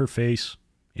devouring her face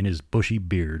in his bushy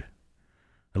beard.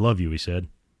 "I love you," he said.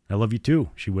 "I love you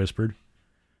too," she whispered,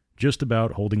 just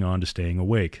about holding on to staying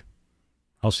awake.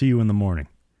 "I'll see you in the morning."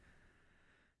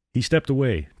 He stepped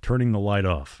away, turning the light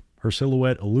off. Her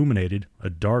silhouette illuminated a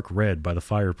dark red by the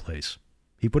fireplace.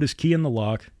 He put his key in the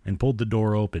lock and pulled the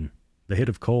door open, the hit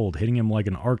of cold hitting him like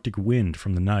an Arctic wind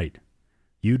from the night.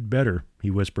 "You'd better," he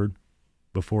whispered,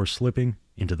 before slipping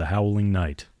into the howling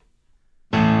night.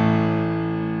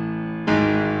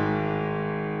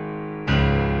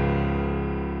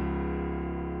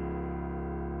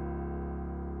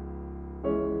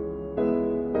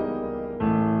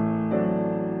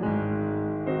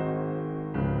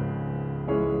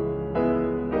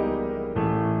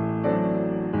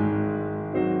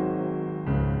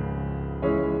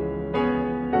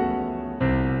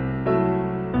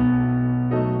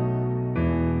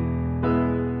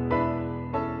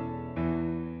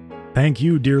 Thank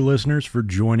you, dear listeners, for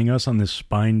joining us on this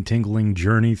spine-tingling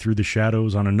journey through the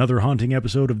shadows on another haunting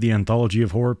episode of the Anthology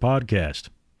of Horror podcast.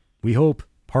 We hope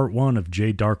Part 1 of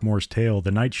J. Darkmoor's tale,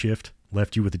 The Nightshift,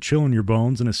 left you with a chill in your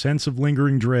bones and a sense of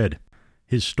lingering dread.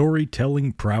 His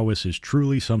storytelling prowess is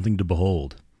truly something to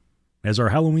behold. As our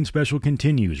Halloween special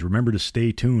continues, remember to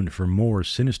stay tuned for more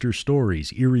sinister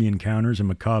stories, eerie encounters, and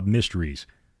macabre mysteries.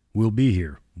 We'll be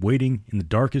here, waiting in the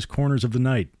darkest corners of the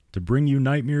night to bring you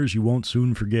nightmares you won't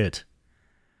soon forget.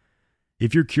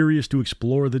 If you're curious to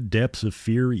explore the depths of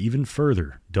fear even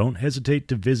further, don't hesitate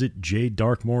to visit J.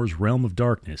 Darkmoor's Realm of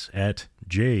Darkness at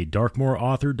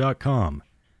jdarkmoorauthor.com.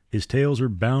 His tales are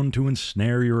bound to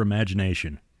ensnare your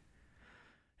imagination.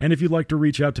 And if you'd like to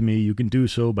reach out to me, you can do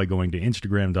so by going to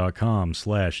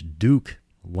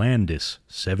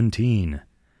instagram.com/DukeLandis17.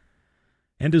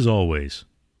 And as always,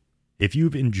 if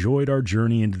you've enjoyed our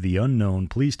journey into the unknown,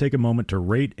 please take a moment to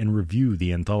rate and review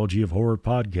the Anthology of Horror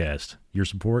podcast. Your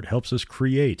support helps us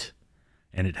create,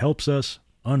 and it helps us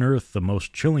unearth the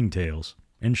most chilling tales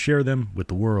and share them with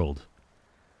the world.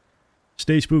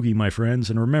 Stay spooky, my friends,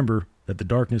 and remember that the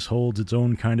darkness holds its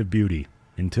own kind of beauty.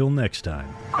 Until next time.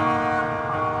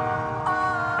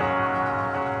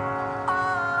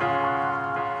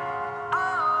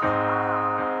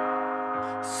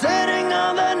 Sitting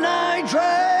on the night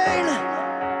train,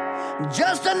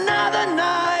 just another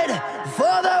night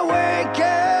for the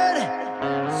wicked.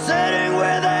 Sitting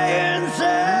with the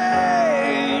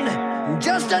insane,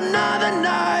 just another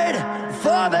night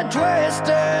for the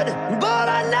twisted. But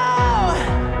I know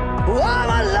I'm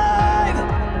alive,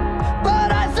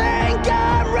 but I think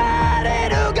I'm ready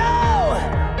to go.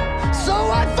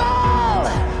 So I fall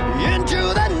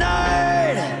into the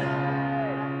night.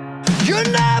 You're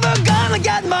never gonna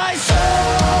get my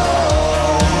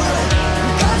soul,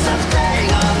 'cause I'm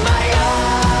staying on my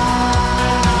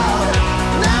own.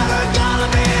 Never gonna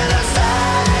be the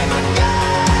same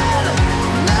again.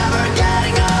 Never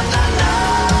getting on the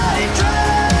night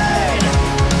train.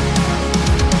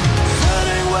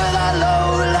 Sitting with a low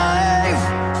life,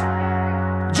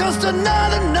 just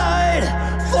another night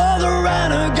for the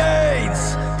renegades.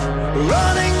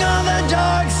 Running on the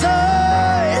dark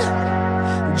side,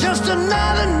 just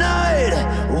another night,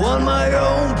 want my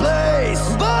own place.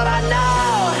 But I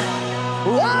know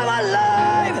I'm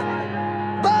alive,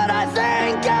 but I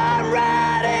think I'm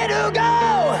ready to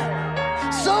go.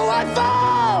 So I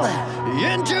fall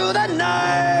into the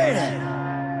night.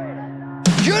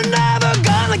 You're never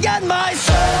gonna get my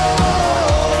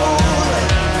soul,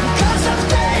 'cause I'm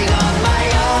staying on my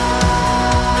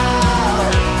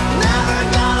own. Never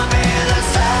gonna be the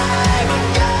same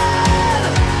again.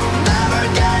 Never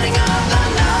getting on the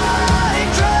night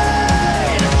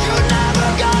train. You're never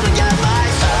gonna get my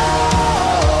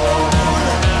soul,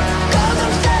 'cause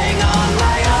I'm staying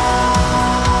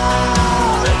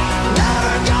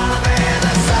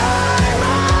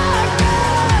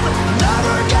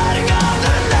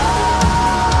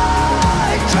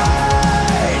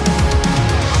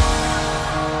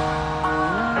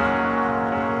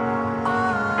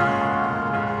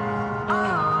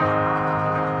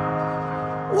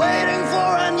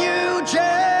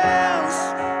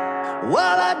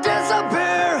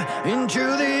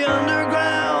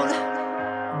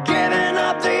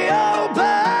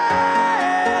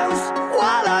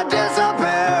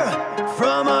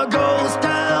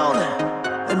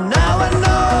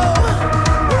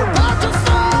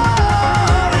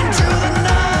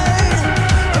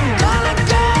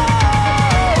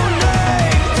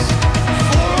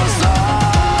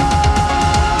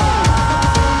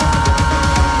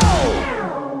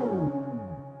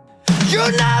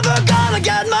You're never gonna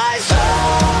get my